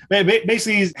Stumpy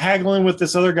basically he's haggling with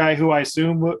this other guy who I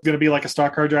assume going to be like a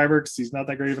stock car driver because he's not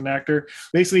that great of an actor.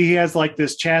 Basically, he has like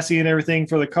this chassis and everything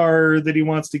for the car that he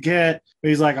wants to get. But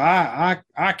he's like,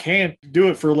 I can't do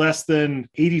it for less than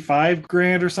 85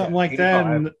 grand or something like that.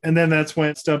 85. And then that's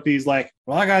when Stumpy's like,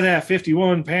 well, I got that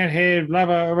 51 panhead, blah,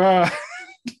 blah, blah.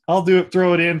 I'll do it,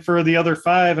 throw it in for the other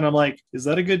 5. And I'm like, is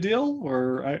that a good deal?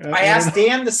 Or I don't asked know.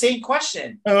 Dan the same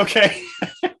question. Okay.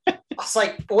 I was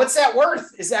like, what's that worth?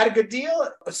 Is that a good deal?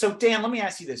 So, Dan, let me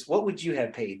ask you this. What would you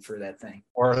have paid for that thing?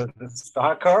 Or the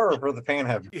stock car or for the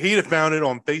panhead? He'd have found it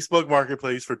on Facebook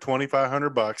Marketplace for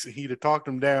 $2,500. He'd have talked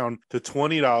him down to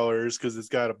 $20 because it's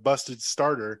got a busted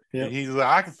starter. Yep. And he's like,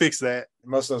 I can fix that.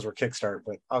 Most of those were Kickstart,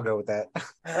 but I'll go with that.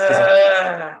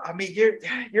 I mean,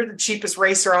 you're the cheapest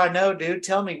racer I know, dude.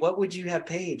 Tell me, what would you have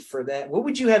paid for that? What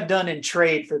would you have done in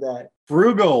trade for that?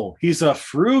 Frugal. He's a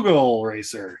frugal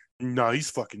racer. No, he's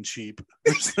fucking cheap.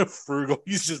 There's no frugal.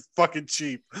 He's just fucking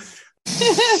cheap.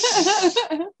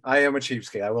 I am a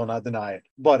cheapskate. I will not deny it,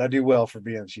 but I do well for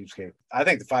being a cheapskate. I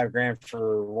think the $5,000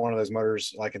 for one of those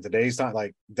motors, like in today's time,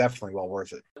 like definitely well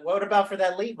worth it. What about for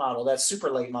that late model, that super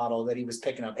late model that he was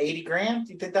picking up? 80 grand?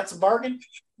 Do you think that's a bargain?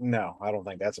 No, I don't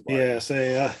think that's a bargain. Yeah,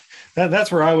 say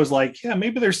that's where I was like, yeah,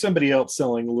 maybe there's somebody else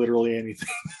selling literally anything.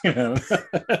 You know?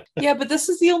 Yeah, but this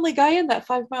is the only guy in that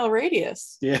 5-mile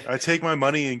radius. Yeah, I take my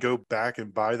money and go back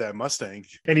and buy that Mustang.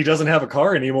 and he doesn't have a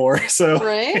car anymore, so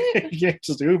Right? yeah,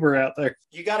 just Uber out there.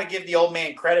 You got to give the old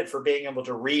man credit for being able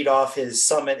to read off his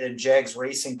Summit and Jegs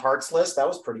racing parts list. That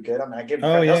was pretty good. I mean, I give him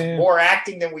credit. That was more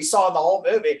acting than we saw in the whole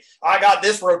movie. I got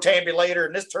this rotambulator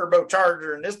and this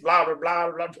turbocharger and this blah, blah,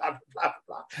 blah, blah, blah, blah,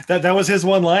 blah. That was his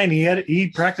one line. He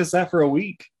practiced that for a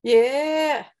week.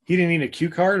 Yeah. He didn't need a cue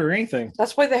card or anything.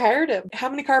 That's why they hired him. How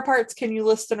many car parts can you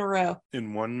list in a row?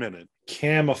 In 1 minute.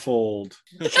 Camifold.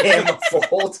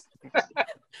 Camifold.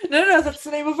 No, that's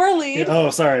the name of our lead. Oh,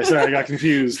 sorry, I got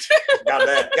confused. Got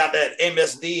that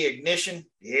MSD ignition.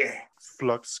 Yeah.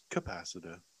 Flux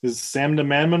capacitor. Is Sam the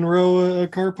Man Monroe a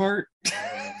car part?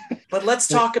 But let's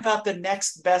talk about the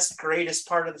next best, greatest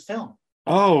part of the film.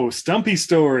 Oh, Stumpy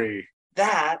story.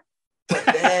 That, but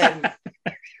then...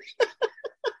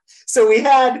 So we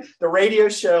had the radio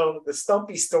show, the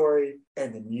Stumpy story,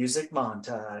 and the music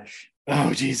montage.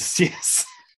 Oh, Jesus, yes.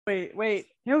 Wait.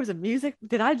 There was a music.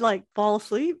 Did I like fall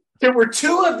asleep? There were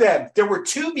two of them. There were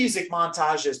two music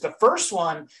montages. The first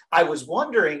one, I was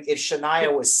wondering if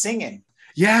Shania was singing.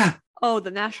 Yeah. Oh,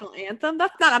 the national anthem?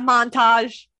 That's not a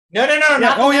montage. No, Yeah.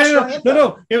 not Oh, the yeah, national no.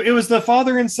 anthem. It was the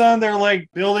father and son. They're like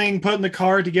putting the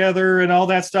car together and all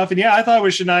that stuff. And yeah, I thought it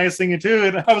was Shania singing too.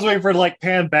 And I was waiting for it to like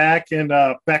pan back and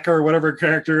Becca or whatever her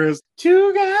character is.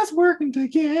 Two guys working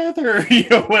together,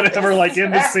 whatever, like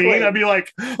in the scene. I'd be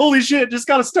like, holy shit, just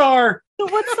got a star.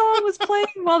 So what song was playing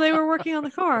while they were working on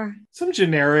the car? Some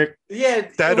generic Yeah,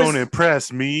 That don't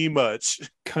impress me much.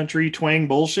 country twang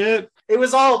bullshit. it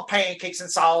was all pancakes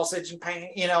and sausage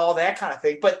and all that kind of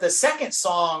thing. But the second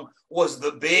song was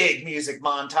the big music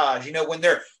montage, when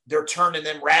they're turning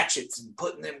them ratchets and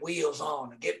putting them wheels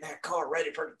on and getting that car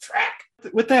ready for the track.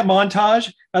 With that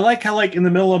montage, I like how like in the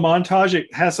middle of montage,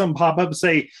 it has something pop up and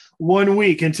say 1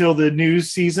 week until the new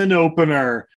season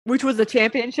opener. Which was the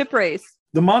championship race.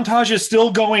 The montage is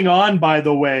still going on, by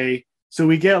the way. So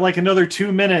we get like another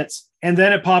 2 minutes and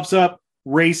then it pops up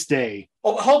race day.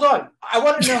 Oh, hold on. I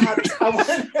want to know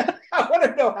I want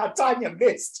to know how Tanya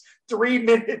missed 3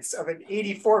 minutes of an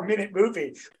 84-minute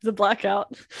movie. The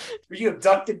blackout. Were you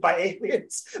abducted by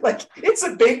aliens? Like, it's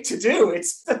a big to-do.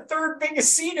 It's the third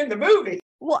biggest scene in the movie.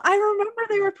 Well, I remember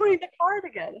they were putting the car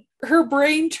together. Her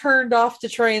brain turned off to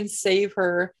try and save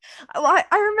her. Well, I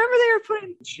remember they were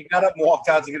putting. She got up and walked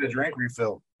out to get a drink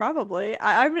refill. Probably.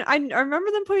 I remember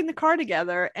them putting the car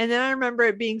together, and then I remember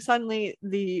it being suddenly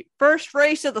the first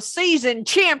race of the season,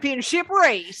 championship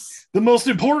race. The most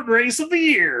important race of the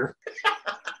year.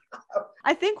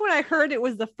 I think when I heard it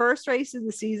was the first race of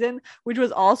the season, which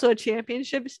was also a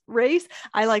championship race,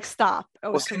 I stopped.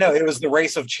 No, it was the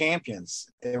race of champions.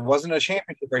 It wasn't a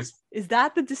championship race. Is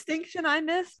that the distinction I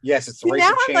missed? Yes, it's the race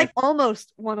now of I'm champions.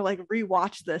 almost want to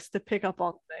rewatch this to pick up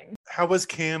on things. How was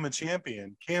Cam a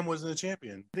champion? Cam wasn't a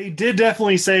champion. They did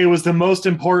definitely say it was the most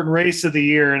important race of the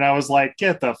year. And I was like,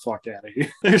 get the fuck out of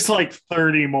here. There's like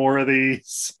 30 more of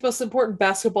these. Most important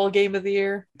basketball game of the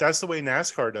year. That's the way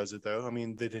NASCAR does it, though. I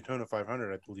mean, the Daytona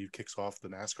 500, I believe, kicks off the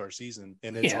NASCAR season,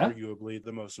 and it's arguably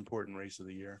the most important race of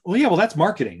the year. Well, yeah, well, that's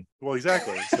marketing. Well,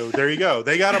 exactly. So there you go.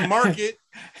 They got to market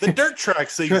the dirt track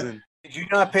season. Did you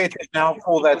not pay attention how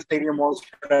full that stadium was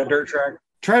for that dirt track?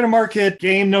 Try to market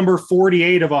game number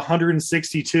 48 of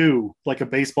 162, like a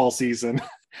baseball season.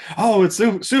 Oh, it's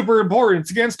super important.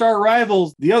 It's against our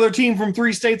rivals, the other team from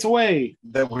 3 states away.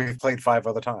 That we've played 5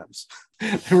 other times.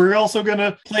 We're also going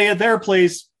to play at their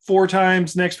place 4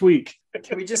 times next week.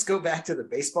 Can we just go back to the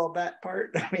baseball bat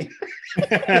part? I mean,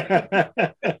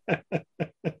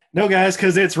 no, guys,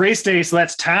 because it's race day, so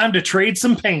that's time to trade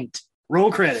some paint.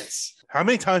 Roll credits. How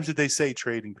many times did they say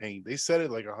trading paint? They said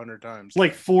it like 100 times.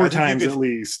 Like 4 times at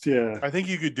least, yeah. I think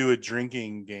you could do a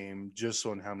drinking game just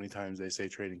on how many times they say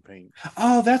trading paint.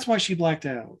 Oh, that's why she blacked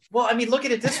out. well, I mean, look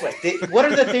at it this way. What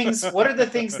are the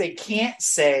things they can't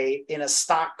say in a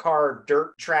stock car,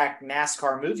 dirt track,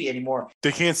 NASCAR movie anymore?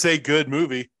 They can't say good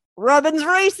movie. Rubbin's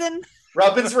Racing.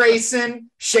 Rubbin's Racing,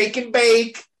 Shake and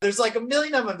Bake. There's like a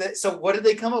million of them. So what did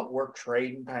they come up? We're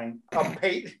trading paint.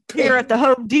 Here at the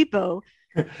Home Depot.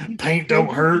 Paint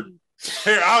don't hurt.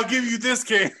 Here, I'll give you this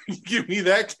can. You give me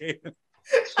that can.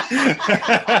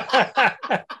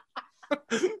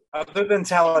 Other than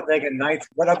Talladega Nights,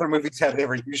 what other movies have they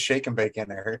ever used shake and bake in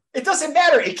there? It doesn't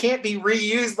matter. It can't be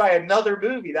reused by another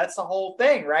movie. That's the whole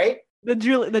thing, right? The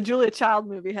Julia Child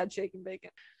movie had shake and bacon.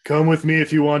 Come with me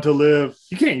if you want to live.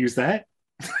 You can't use that.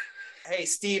 Hey,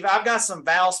 Steve, I've got some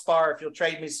Valspar if you'll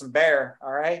trade me some bear.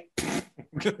 All right.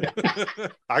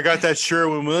 I got that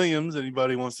Sherwin-Williams.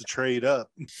 Anybody wants to trade up?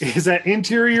 Is that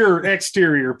interior or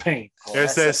exterior paint?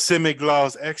 That's that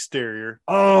Semi-Gloss exterior.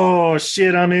 Oh,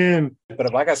 shit, I'm in. But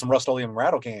if I got some Rust-Oleum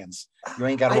rattle cans, you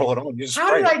ain't got to roll it on. You just How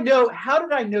spray did it. I know? How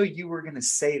did I know you were going to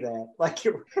say that? Like,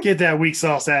 you were... Get that weak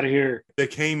sauce out of here. They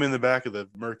came in the back of the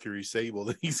Mercury Sable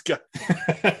that he's got.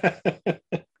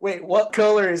 Wait, what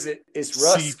color is it? It's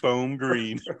rust. Seafoam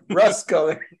green. Rust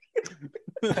color.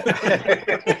 Dan's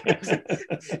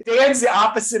the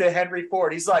opposite of Henry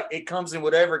Ford. He's like, it comes in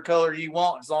whatever color you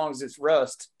want as long as it's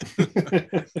rust.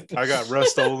 I got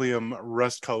Rust-Oleum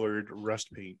rust-colored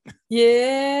rust paint.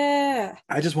 Yeah.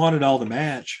 I just wanted all to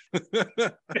match. All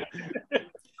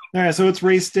right, so it's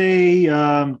race day.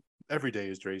 Every day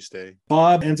is race day.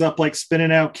 Bob ends up like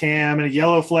spinning out Cam, and a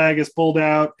yellow flag is pulled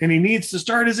out, and he needs to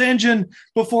start his engine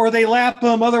before they lap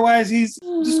him. Otherwise, he's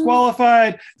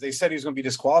disqualified. They said he was going to be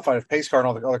disqualified if pace car and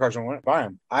all the other cars went by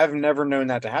him. I've never known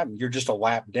that to happen. You're just a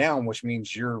lap down, which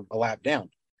means you're a lap down.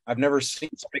 I've never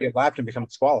seen somebody get lapped and become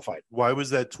disqualified. Why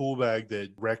was that tool bag that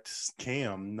wrecked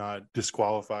Cam not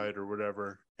disqualified or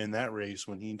whatever in that race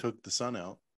when he took the sun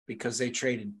out? Because they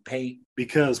traded paint.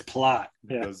 Because plot.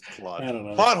 Because plot. I don't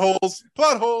know. Plot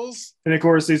holes. And of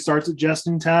course, he starts at just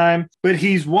in time, but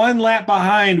he's one lap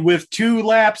behind with 2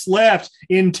 laps left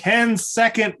in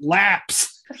 10-second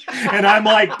laps. And I'm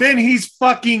like, then he's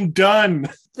fucking done.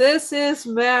 This is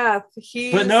math.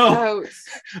 He's But no. out.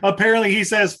 Apparently, he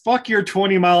says, fuck your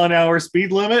 20-mile-an-hour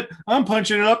speed limit. I'm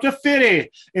punching it up to 50.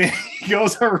 And he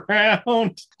goes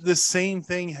around. The same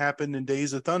thing happened in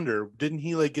Days of Thunder. Didn't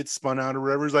he like get spun out or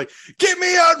whatever? He's like, get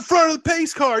me out in front of the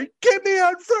pace car. Get me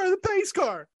out in front of the pace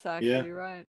car. That's actually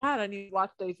right. God, I need to watch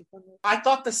Days of Thunder. I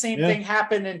thought the same thing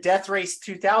happened in Death Race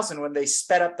 2000 when they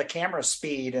sped up the camera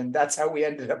speed, and that's how we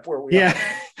ended up where we are.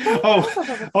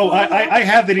 I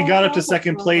have that he got up to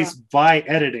second place by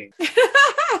editing.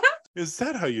 Is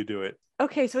that how you do it?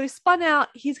 Okay, so he spun out.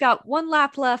 He's got 1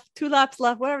 lap left, 2 laps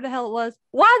left, whatever the hell it was.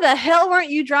 Why the hell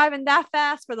weren't you driving that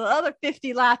fast for the other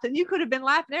 50 laps? And you could have been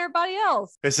lapping everybody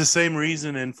else. It's the same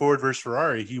reason in Ford versus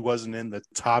Ferrari. He wasn't in the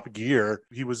top gear.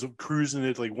 He was cruising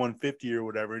at like 150 or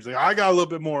whatever. He's like, I got a little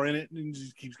bit more in it. And he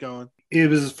just keeps going. It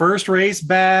was his first race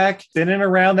back, spinning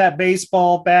around that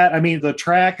baseball bat. I mean, the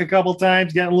track a couple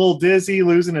times, getting a little dizzy,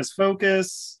 losing his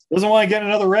focus. Doesn't want to get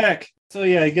another wreck. So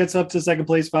yeah, he gets up to second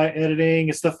place by editing.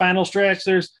 It's the final stretch.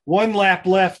 There's 1 lap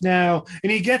left now,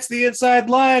 and he gets the inside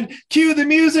line. Cue the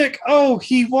music. Oh,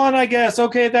 he won, I guess.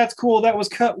 Okay, that's cool. That was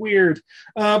cut weird.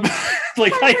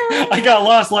 I got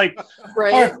lost. Like,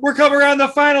 Right. all right, we're coming around the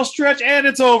final stretch, and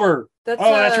it's over. That's,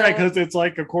 That's right, because it's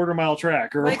like a quarter-mile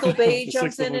track. Or Michael Bay the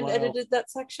jumps sixth of in a and mile. edited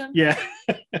that section. Yeah. ...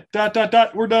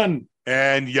 We're done.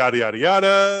 And yada, yada,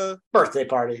 yada. Birthday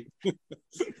party.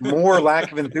 More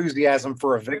lack of enthusiasm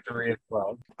for a victory as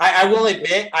well. I will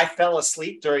admit, I fell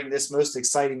asleep during this most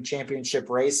exciting championship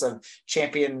race of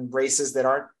champion races that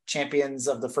aren't champions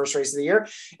of the first race of the year.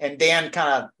 And Dan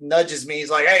kind of nudges me.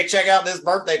 He's like, hey, check out this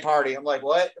birthday party. I'm like,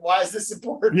 what? Why is this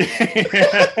important?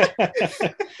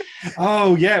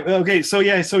 Oh, yeah. Okay. So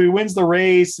he wins the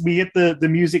race. We get the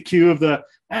music cue of the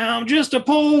I'm just a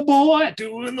poor boy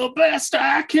doing the best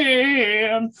I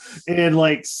can. And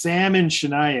like Sam and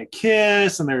Shania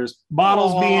kiss, and there's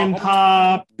bottles being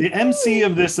popped. The MC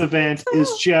of this event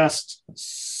is just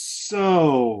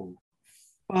so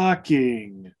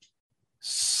fucking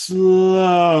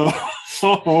slow.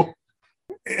 I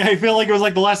feel like it was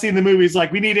like the last scene in the movie. It's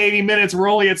like, we need 80 minutes. We're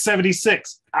only at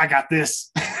 76. I got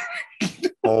this.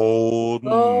 Old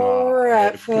All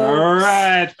right, folks. All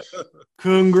right.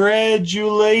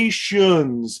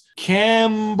 Congratulations,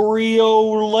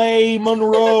 Cabriolet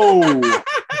Monroe,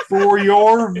 for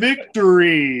your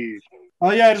victory.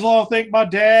 Oh, yeah, I just want to thank my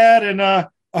dad, and I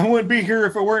wouldn't be here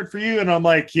if it weren't for you. And I'm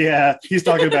like, yeah, he's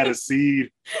talking about a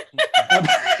seed.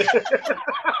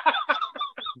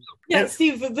 Yeah,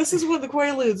 Steve, this is when the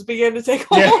Quaaludes began to take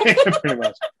hold. Yeah, pretty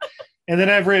much. And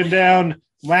then I've written down,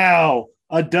 wow,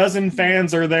 A dozen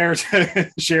fans are there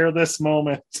to share this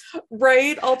moment.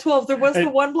 Right, all 12. There was the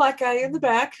one black guy in the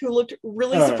back who looked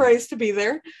really surprised to be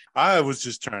there. I was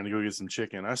just trying to go get some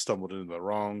chicken. I stumbled into the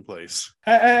wrong place.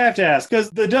 I have to ask, because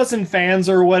the dozen fans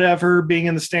or whatever being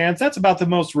in the stands, that's about the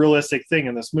most realistic thing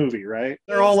in this movie, right?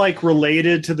 They're all like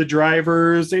related to the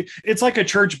drivers. It's like a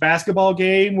church basketball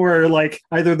game where like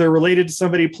either they're related to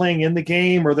somebody playing in the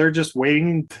game or they're just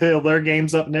waiting till their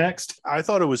game's up next. I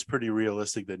thought it was pretty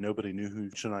realistic that nobody knew who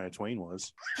Shania Twain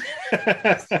was.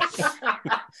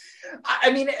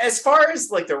 I mean, as far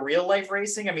as like the real life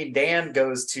racing, I mean, Dan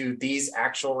goes to these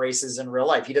actual races in real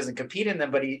life. He doesn't compete in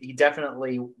them, but he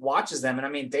definitely watches them. And I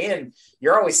mean, Dan,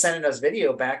 you're always sending us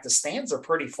video back. The stands are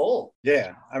pretty full.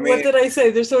 Yeah. I mean, what did I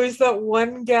say? There's always that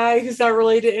one guy who's not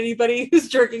related to anybody who's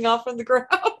jerking off on the ground.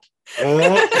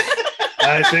 Oh,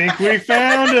 I think we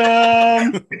found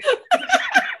him.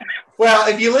 Well,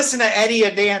 if you listen to any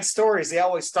of Dan's stories, they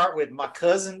always start with my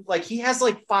cousin. Like he has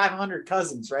like 500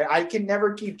 cousins, right? I can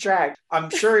never keep track. I'm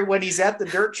sure when he's at the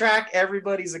dirt track,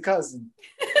 everybody's a cousin.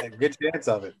 Good chance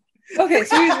of it. Okay,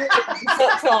 so he's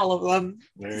to all of them.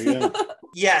 There you go.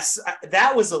 Yes,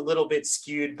 that was a little bit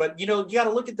skewed, but you know, you got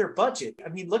to look at their budget. I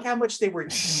mean, look how much they were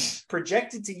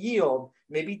projected to yield.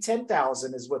 Maybe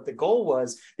 10,000 is what the goal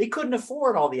was. They couldn't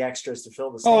afford all the extras to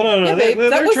fill the stand. Oh, no. Yeah, they're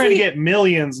babe, trying to get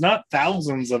millions, not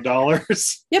thousands of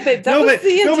dollars. Yeah, babe,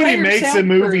 Nobody makes a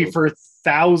movie for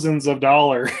thousands of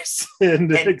dollars. and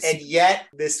yet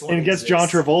this one gets John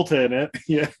Travolta in it.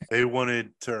 Yeah. They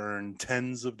wanted to earn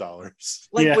tens of dollars.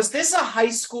 Like, was this a high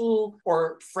school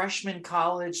or freshman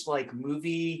college like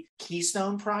movie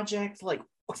Keystone project? Like,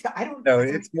 I don't know.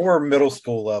 It's more middle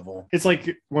school level. It's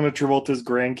like one of Travolta's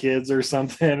grandkids or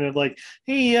something. And like,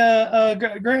 hey,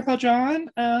 Grandpa John,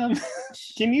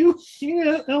 can you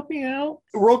help me out?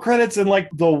 Roll credits and like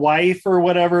the wife or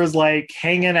whatever is like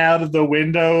hanging out of the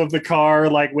window of the car,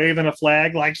 like waving a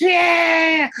flag, like,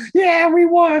 yeah, we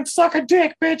won, suck a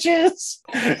dick, bitches.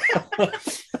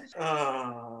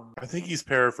 I think he's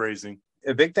paraphrasing.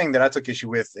 A big thing that I took issue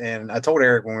with, and I told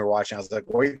Eric when we were watching, I was like,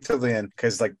 wait till the end,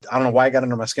 because like I don't know why I got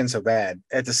under my skin so bad.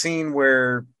 At the scene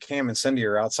where Cam and Cindy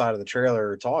are outside of the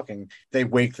trailer talking, they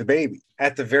wake the baby.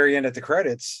 At the very end, at the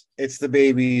credits, it's the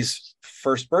baby's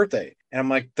first birthday. And I'm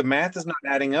like, the math is not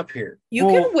adding up here. You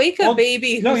can wake a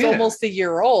baby who's almost a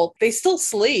year old. They still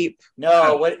sleep.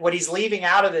 No, what he's leaving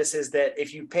out of this is that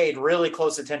if you paid really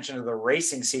close attention to the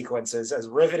racing sequences, as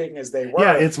riveting as they were.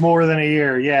 Yeah, it's more than a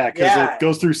year. Yeah, because it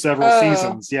goes through several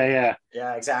seasons. Yeah.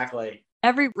 Yeah, exactly.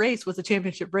 Every race was a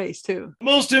championship race, too.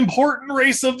 Most important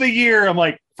race of the year. I'm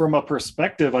like, from a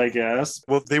perspective, I guess.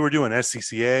 Well, they were doing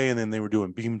SCCA, and then they were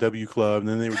doing BMW Club, and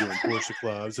then they were doing Porsche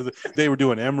Club. So they were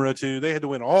doing EMRA, too. They had to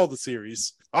win all the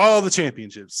series, all the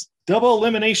championships. Double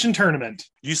elimination tournament.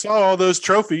 You saw all those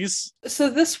trophies. So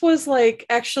this was like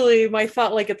actually my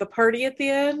thought, like at the party at the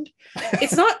end.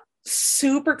 It's not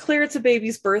super clear it's a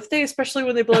baby's birthday, especially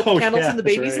when they blow up the candles and the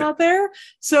baby's not there.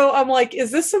 So I'm like,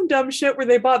 is this some dumb shit where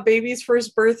they bought babies for his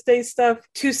birthday stuff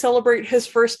to celebrate his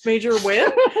first major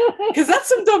win? Because that's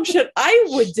some dumb shit I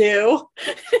would do.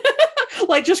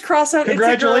 Like just cross out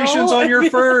congratulations on your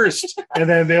first. And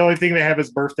then the only thing they have is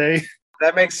birthday.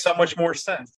 That makes so much more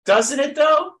sense. Doesn't it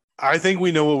though? I think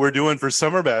we know what we're doing for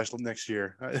Summer Bash next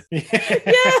year.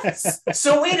 Yes.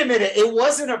 So wait a minute. It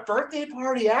wasn't a birthday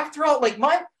party after all. Like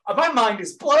my mind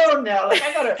is blown now. Like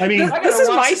I gotta. This is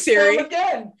my theory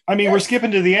again. I mean, we're skipping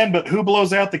to the end, but who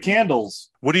blows out the candles?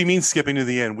 What do you mean skipping to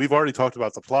the end? We've already talked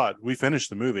about the plot. We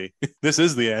finished the movie. This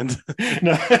is the end.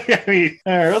 No, I mean,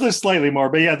 there's slightly more,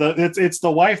 but yeah, it's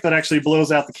the wife that actually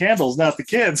blows out the candles, not the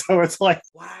kids. So it's like,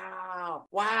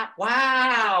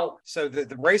 Wow. So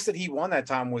the race that he won that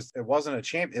time wasn't a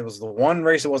champ. It was the one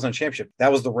race that wasn't a championship.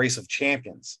 That was the race of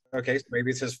champions. Okay, so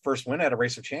maybe it's his first win at a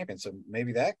race of champions. So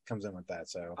maybe that comes in with that.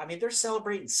 So I mean, they're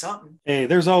celebrating something. Hey,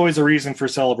 there's always a reason for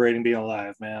celebrating being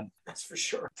alive, man. That's for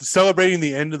sure. Celebrating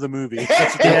the end of the movie.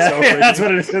 That's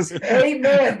what it is.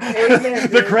 Amen.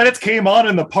 The credits came on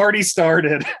and the party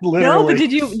started. Literally. No, but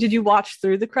did you watch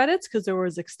through the credits? Because there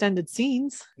was extended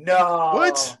scenes. No.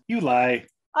 What? You lie.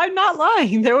 I'm not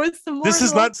lying. There was some more. This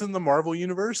is not in the Marvel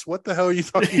universe. What the hell are you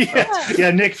talking about?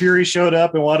 Yeah, Nick Fury showed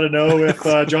up and wanted to know if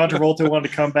John Travolta wanted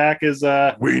to come back as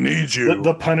we need you,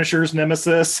 the Punisher's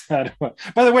nemesis. By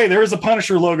the way, there was a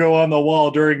Punisher logo on the wall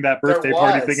during that birthday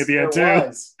party thing at the end too.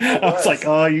 I was like,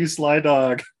 oh, you sly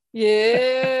dog.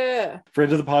 Yeah.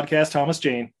 Friend of the podcast, Thomas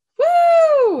Jane.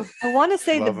 Woo! Woo! I want to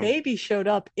say the Love 'em. baby showed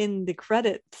up in the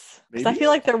credits. 'Cause I Baby? feel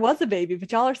like there was a baby,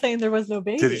 but y'all are saying there was no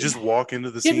baby. Did he just walk into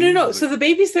the Yeah, scene? no. So the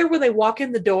baby's there when they walk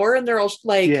in the door, and they're all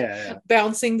like Yeah.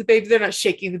 bouncing the baby. They're not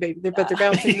shaking the baby, but they're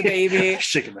bouncing the baby.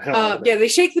 Shaking the hell out of it. Yeah, they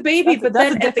shake the baby, but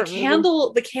that's a then at the different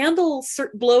movie. candle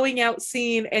blowing out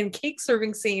scene and cake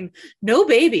serving scene, no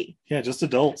baby. Yeah, just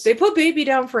adults. They put baby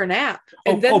down for a nap,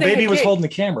 and then they baby had was cake. holding the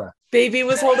camera. Baby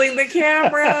was holding the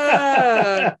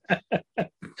camera.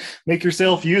 Make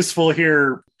yourself useful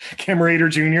here, Camerator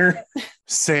Jr.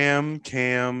 Sam,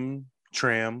 Cam,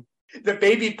 Tram. The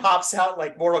baby pops out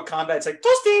like Mortal Kombat. It's like,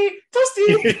 Toasty,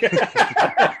 Toasty.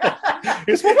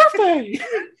 It's my birthday.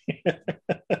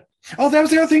 Oh, that was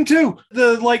the other thing too.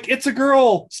 The like, it's a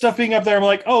girl stuff being up there. I'm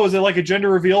like, oh, is it like a gender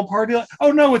reveal party? Like,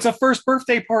 oh no, it's a first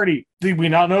birthday party. Did we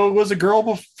not know it was a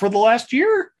girl for the last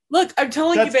year? Look, I'm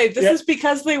telling you, babe, this is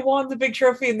because they won the big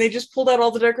trophy and they just pulled out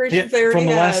all the decorations they already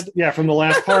had. From the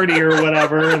last party or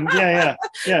whatever. And yeah.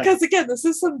 Because again, this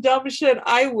is some dumb shit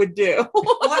I would do.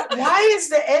 Why is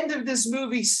the end of this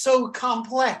movie so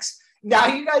complex? Now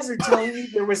you guys are telling me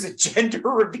there was a gender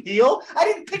reveal? I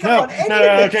didn't pick up on any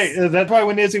of this. Okay. That's why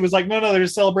when Izzy was like, no, they're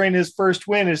just celebrating his first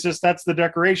win. It's just that's the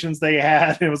decorations they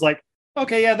had. And it was like,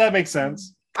 okay, yeah, that makes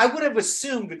sense. I would have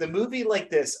assumed with a movie like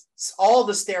this, all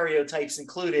the stereotypes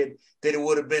included, that it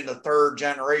would have been the third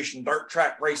generation dirt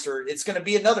track racer. It's going to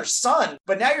be another son.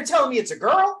 But now you're telling me it's a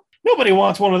girl? Nobody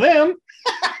wants one of them.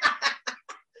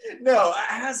 No,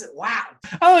 how's it? Wow.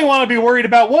 I only want to be worried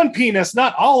about one penis,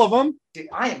 not all of them. Dude,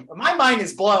 my mind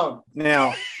is blown.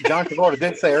 Now, John Travolta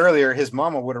did say earlier his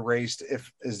mama would have raced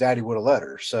if his daddy would have let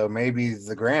her. So maybe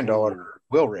the granddaughter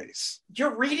will race.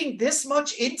 You're reading this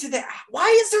much into that. Why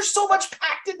is there so much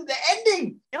packed into the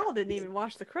ending? Y'all didn't even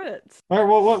watch the credits. All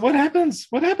right, what happens?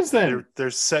 What happens then?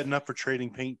 They're setting up for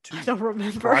Trading Paint 2. I don't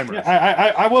remember. Primer.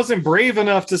 I wasn't brave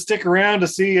enough to stick around to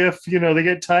see if they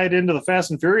get tied into the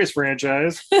Fast and Furious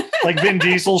franchise. Like Vin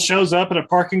Diesel shows up at a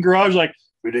parking garage, like,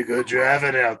 pretty good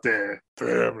driving out there,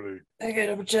 family. I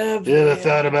got a job. You ever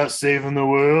thought about saving the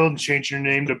world and change your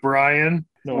name to Brian?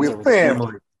 No one's We're ever-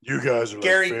 family. You guys are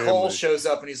Gary like Cole family. shows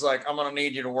up and he's like, I'm going to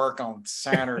need you to work on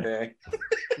Saturday.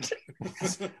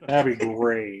 That'd be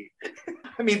great.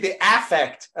 I mean, the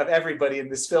affect of everybody in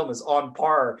this film is on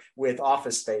par with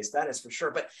Office Space. That is for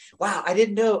sure. But wow, I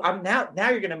didn't know. Now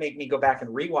you're going to make me go back and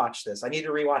rewatch this. I need to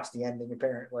rewatch the ending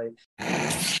apparently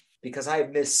because I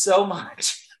have missed so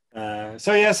much.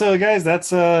 So guys, that's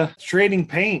Trading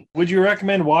Paint. Would you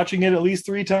recommend watching it at least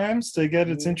 3 times to get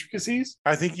its intricacies?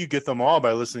 I think you get them all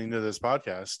by listening to this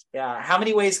podcast. Yeah. How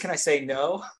many ways can I say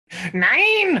no?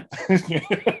 9.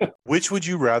 Which would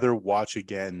you rather watch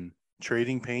again?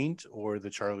 Trading Paint or the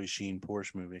Charlie Sheen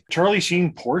Porsche movie? Charlie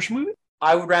Sheen Porsche movie?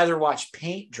 I would rather watch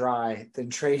Paint Dry than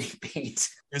Trading Paint.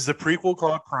 Is the prequel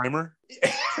called Primer?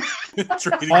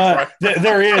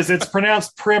 There is. It's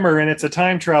pronounced Primer, and it's a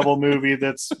time travel movie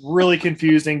that's really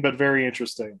confusing but very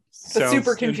interesting. Sounds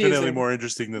super confusing. infinitely more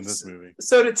interesting than this movie.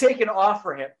 So to take an off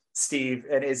ramp, Steve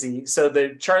and Izzy, so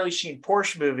the Charlie Sheen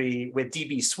Porsche movie with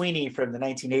D.B. Sweeney from the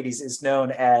 1980s is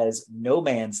known as No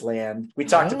Man's Land. We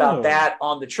talked about that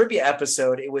on the trivia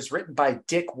episode. It was written by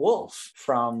Dick Wolf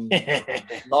from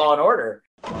Law and Order.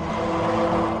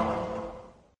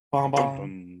 Bom,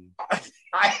 bom.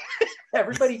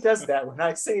 Everybody does that when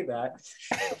I say that.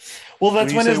 Well,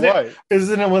 that's When when you say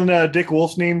isn't it when Dick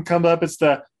Wolf's name comes up? It's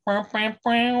the like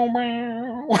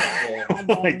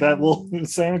that little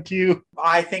sound cue.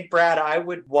 I think, Brad, I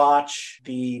would watch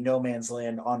the No Man's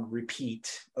Land on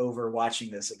repeat over watching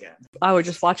this again. I would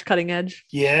just watch Cutting Edge.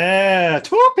 Yeah,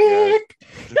 topic.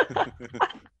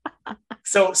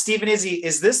 So, Steve and Izzy,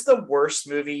 is this the worst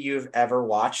movie you've ever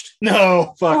watched?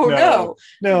 No, fuck Oh, no,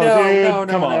 dude, no,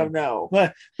 come on. no.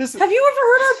 This Have you ever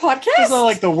heard our podcast? is not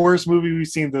like the worst movie we've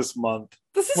seen this month.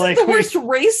 This isn't like the we- worst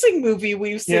racing movie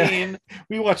we've Yeah. seen.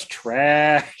 We watch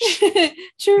trash.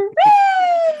 True.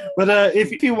 But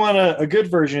if you want a good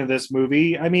version of this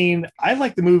movie, I mean, I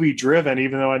like the movie Driven,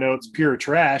 even though I know it's pure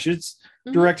trash. It's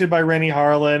directed by Rennie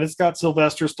Harlan. It's got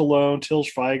Sylvester Stallone, Til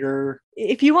Schweiger.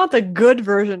 If you want the good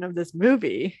version of this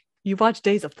movie, you watch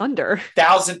Days of Thunder.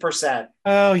 1000%.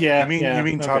 Oh yeah, You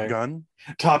mean Top okay. Gun?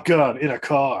 Top Gun in a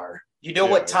car. You know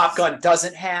what Top Gun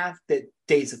doesn't have that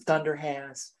Days of Thunder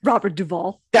has? Robert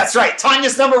Duvall. That's right.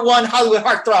 Tanya's number one Hollywood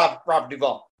heartthrob, Robert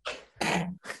Duvall.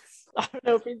 I don't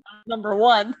know if he's number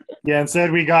one. Yeah,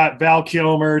 instead we got Val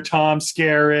Kilmer, Tom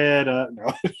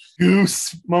Skerritt,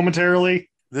 Goose momentarily.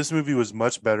 This movie was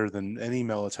much better than any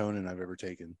melatonin I've ever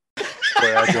taken.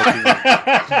 for Agile Team.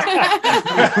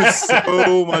 It was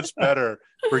so much better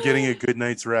for getting a good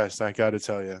night's rest, I got to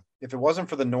tell you. If it wasn't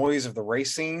for the noise of the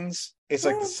race scenes, it's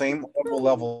like the same audible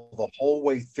level the whole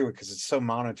way through it because it's so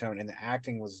monotone and the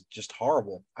acting was just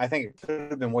horrible. I think it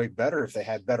could have been way better if they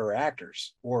had better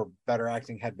actors or better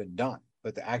acting had been done.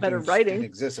 But the acting Better just writing. didn't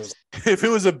exist. It was If it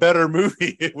was a better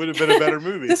movie, it would have been a better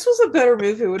movie. This was a better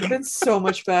movie. It would have been so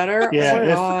much better. Yeah, Oh my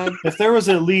if- God. If there was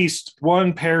at least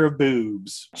one pair of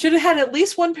boobs, Should have had at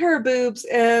least one pair of boobs,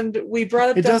 and we brought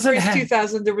up It Death doesn't Race have-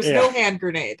 2000. There was Yeah. no hand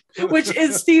grenade, which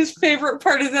is Steve's favorite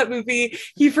part of that movie.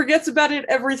 He forgets about it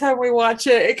every time we watch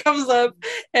it. It comes up,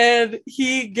 and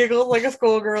he giggles like a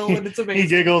schoolgirl, and it's he amazing.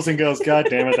 giggles and goes, "God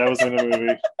damn it, that was in a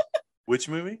movie." Which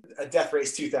movie? A Death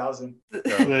Race 2000. The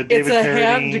It's David a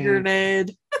hand Carradine-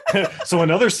 grenade. So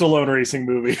another Stallone racing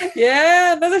movie.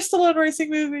 Yeah, another Stallone racing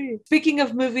movie. Speaking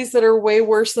of movies that are way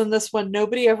worse than this one,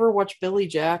 nobody ever watched Billy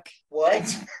Jack.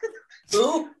 What?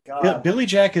 Who? God. Yeah, Billy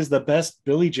Jack is the best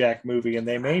Billy Jack movie, and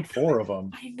they made 4 of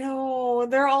them. I know,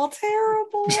 they're all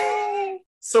terrible.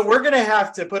 So we're going to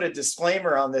have to put a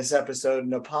disclaimer on this episode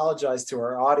and apologize to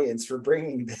our audience for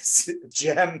bringing this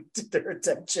gem to their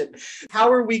attention.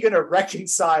 How are we going to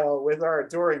reconcile with our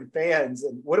adoring fans?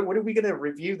 And what are we going to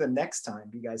review the next time,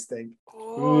 do you guys think?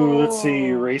 Ooh, let's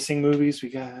see, Oh. racing movies we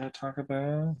gotta talk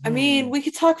about. I mean, we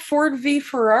could talk Ford v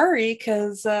Ferrari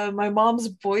because my mom's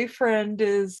boyfriend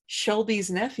is Shelby's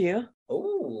nephew.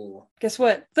 Oh, Guess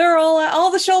what? They're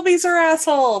all the Shelbys are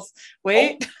assholes.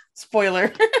 Wait,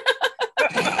 spoiler.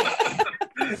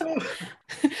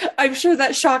 I'm sure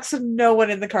that shocks no one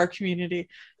in the car community.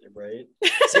 right.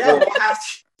 So yeah, we'll have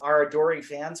our adoring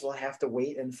fans will have to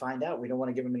wait and find out. We don't want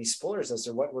to give them any spoilers as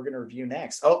to what we're going to review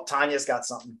next. Oh, Tanya's got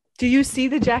something. Do you see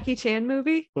the Jackie Chan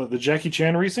movie? The Jackie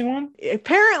Chan racing one?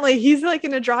 Apparently, he's like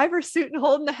in a driver's suit and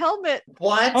holding the helmet.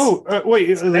 What? Oh, wait,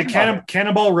 the Think about it.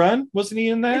 Cannonball Run? Wasn't he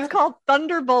in that? It's called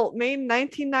Thunderbolt, made in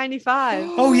 1995.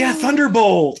 Oh yeah,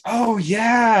 Thunderbolt. Oh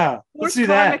yeah. Let's do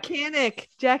Sports car that. mechanic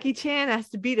Jackie Chan has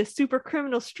to beat a super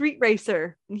criminal street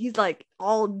racer, and he's like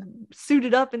all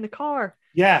suited up in the car.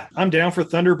 Yeah, I'm down for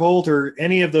Thunderbolt or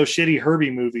any of those shitty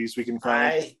Herbie movies we can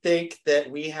find. I think that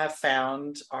we have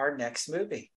found our next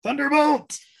movie.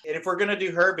 Thunderbolt. And if we're going to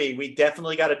do Herbie, we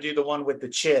definitely got to do the one with the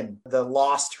chin, the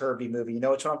Lost Herbie movie. You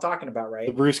know which one I'm talking about, The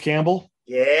right? Bruce Campbell.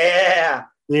 Yeah.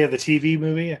 Yeah, the TV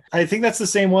movie. I think that's the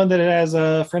same one that it has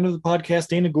a friend of the podcast,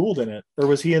 Dana Gould, in it. Or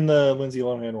was he in the Lindsay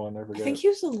Lohan one? I I forget. think he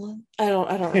was in. I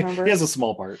don't remember. He has a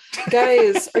small part.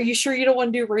 Guys, are you sure you don't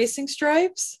want to do Racing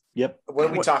Stripes? Yep. What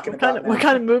are we talking What kind about? of, what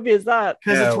kind of movie is that?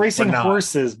 Because No, it's racing we're not.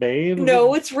 horses, babe.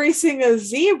 No, it's racing a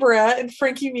zebra, and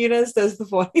Frankie Muniz does the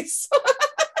voice.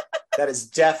 That is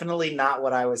definitely not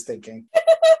what I was thinking.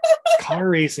 Car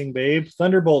racing, babe.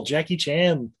 Thunderbolt, Jackie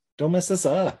Chan. Don't mess this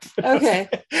up. Okay.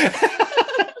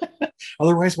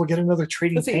 Otherwise, we'll get another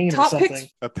Trading Let's see, Pain or top something.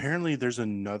 picks. Apparently, there's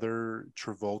another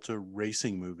Travolta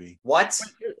racing movie. What?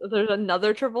 There's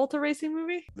another Travolta racing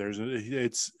movie.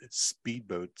 It's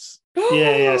speedboats.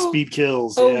 Yeah, Speed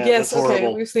Kills. Oh yeah, yes, that's okay,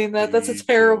 horrible. we've seen that. That's a Speed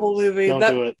terrible Kills. movie. Don't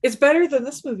That- do it. It's better than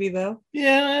this movie, though.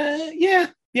 Yeah.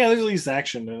 There's at least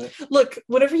action in it. Look,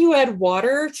 whenever you add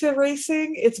water to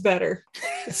racing, it's better.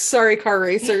 Sorry, car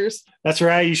racers. That's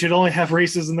right. You should only have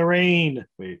races in the rain.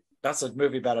 Wait. That's a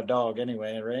movie about a dog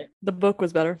anyway, right? The book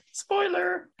was better.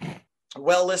 Spoiler.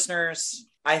 Well, listeners,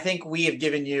 I think we have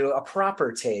given you a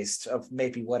proper taste of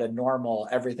maybe what a normal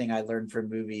Everything I Learned from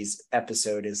Movies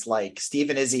episode is like. Steve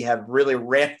and Izzy have really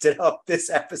ramped it up this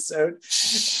episode.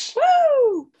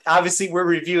 Woo! Obviously, we're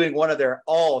reviewing one of their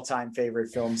all-time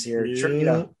favorite films here. Yeah. You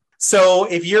know. So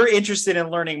if you're interested in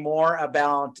learning more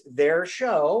about their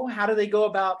show, how do they go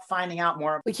about finding out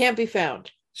more? We can't be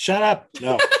found. Shut up.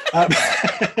 No.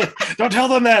 Don't tell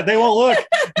them that. They won't look.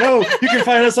 No, you can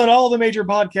find us on all the major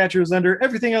podcatchers under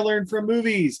Everything I Learned from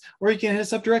Movies, or you can hit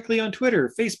us up directly on Twitter,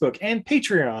 Facebook, and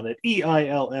Patreon at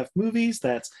EILF Movies.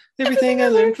 That's Everything I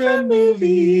Learned from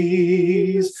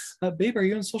Movies. Babe, are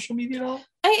you on social media at all?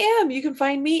 I am. You can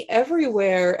find me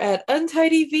everywhere at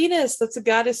Untidy Venus. That's a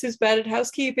goddess who's bad at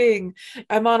housekeeping.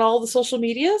 I'm on all the social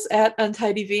medias at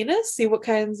Untidy Venus. See what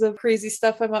kinds of crazy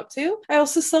stuff I'm up to. I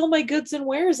also sell my goods and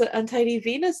wares at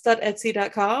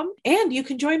untidyvenus.etsy.com. And you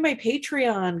can join my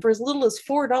Patreon for as little as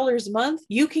 $4 a month.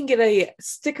 You can get a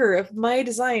sticker of my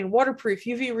design, waterproof,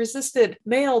 UV resistant,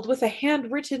 mailed with a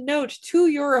handwritten note to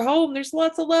your home. There's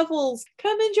lots of levels.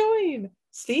 Come and join.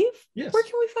 Steve, Yes. where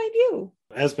can we find you?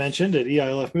 As mentioned at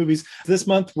EILF Movies. This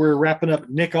month, we're wrapping up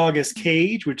Nick August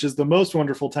Cage, which is the most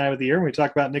wonderful time of the year when we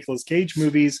talk about Nicolas Cage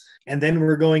movies. And then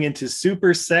we're going into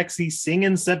super sexy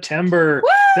Singin' September. Woo!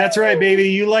 That's right, baby.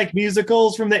 You like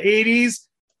musicals from the 80s?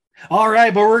 All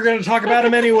right, but we're going to talk about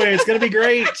them anyway. It's going to be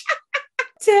great.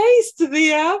 Taste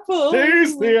the apple.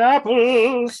 Taste the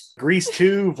apple. Grease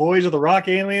 2, Voyage of the Rock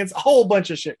Aliens, a whole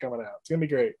bunch of shit coming out. It's going to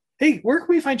be great. Hey, where can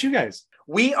we find you guys?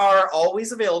 We are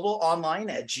always available online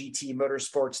at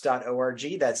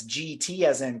gtmotorsports.org. That's GT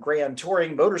as in Grand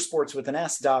Touring Motorsports with an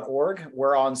S.org.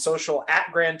 We're on social at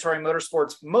Grand Touring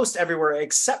Motorsports most everywhere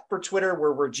except for Twitter,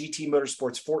 where we're GT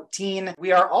Motorsports 14.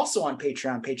 We are also on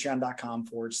Patreon,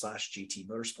 patreon.com/GT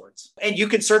Motorsports. And you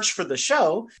can search for the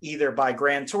show either by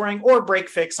Grand Touring or Break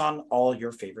Fix on all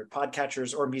your favorite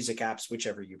podcatchers or music apps,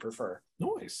 whichever you prefer.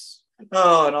 Nice.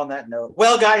 Oh, and on that note,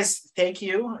 well, guys, thank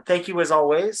you. Thank you as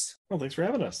always. Well, thanks for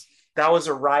having us. That was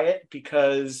a riot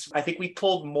because I think we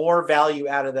pulled more value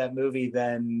out of that movie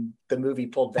than the movie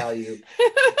pulled value.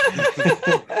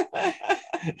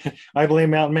 I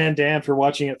blame Mountain Man Dan for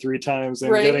watching it 3 times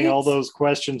and getting all those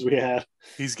questions we had.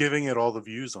 He's giving it all the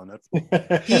views on it.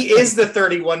 He is the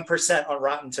 31% on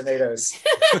Rotten Tomatoes.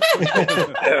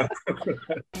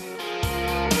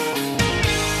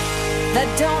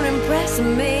 That don't impress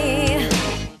me.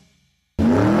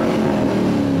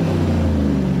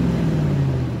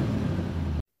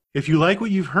 If you like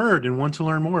what you've heard and want to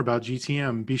learn more about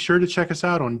GTM, be sure to check us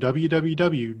out on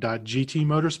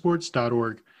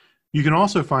www.gtmotorsports.org. You can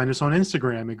also find us on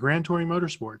Instagram at Grand Touring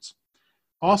Motorsports.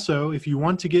 Also, if you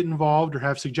want to get involved or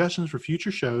have suggestions for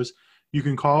future shows, you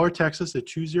can call or text us at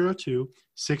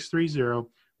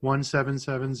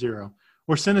 202-630-1770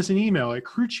 or send us an email at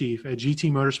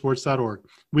crewchief@gtmotorsports.org.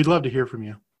 We'd love to hear from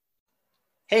you.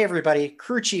 Hey everybody,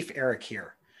 Crew Chief Eric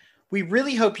here. We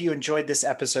really hope you enjoyed this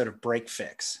episode of Break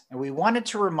Fix, and we wanted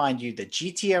to remind you that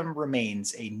GTM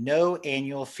remains a no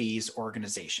annual fees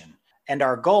organization, and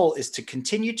our goal is to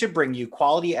continue to bring you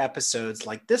quality episodes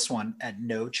like this one at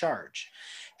no charge.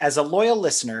 As a loyal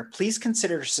listener, please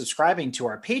consider subscribing to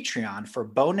our Patreon for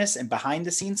bonus and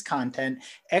behind-the-scenes content,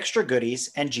 extra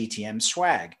goodies, and GTM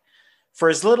swag. For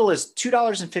as little as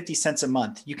 $2.50 a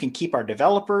month, you can keep our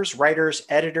developers, writers,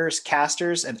 editors,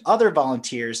 casters, and other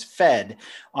volunteers fed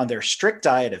on their strict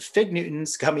diet of Fig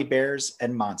Newtons, gummy bears,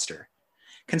 and Monster.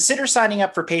 Consider signing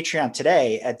up for Patreon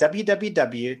today at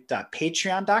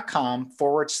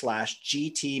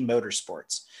www.patreon.com/GT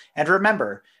Motorsports. And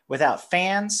remember, without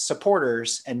fans,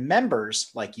 supporters, and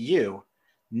members like you,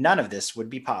 none of this would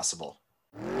be possible.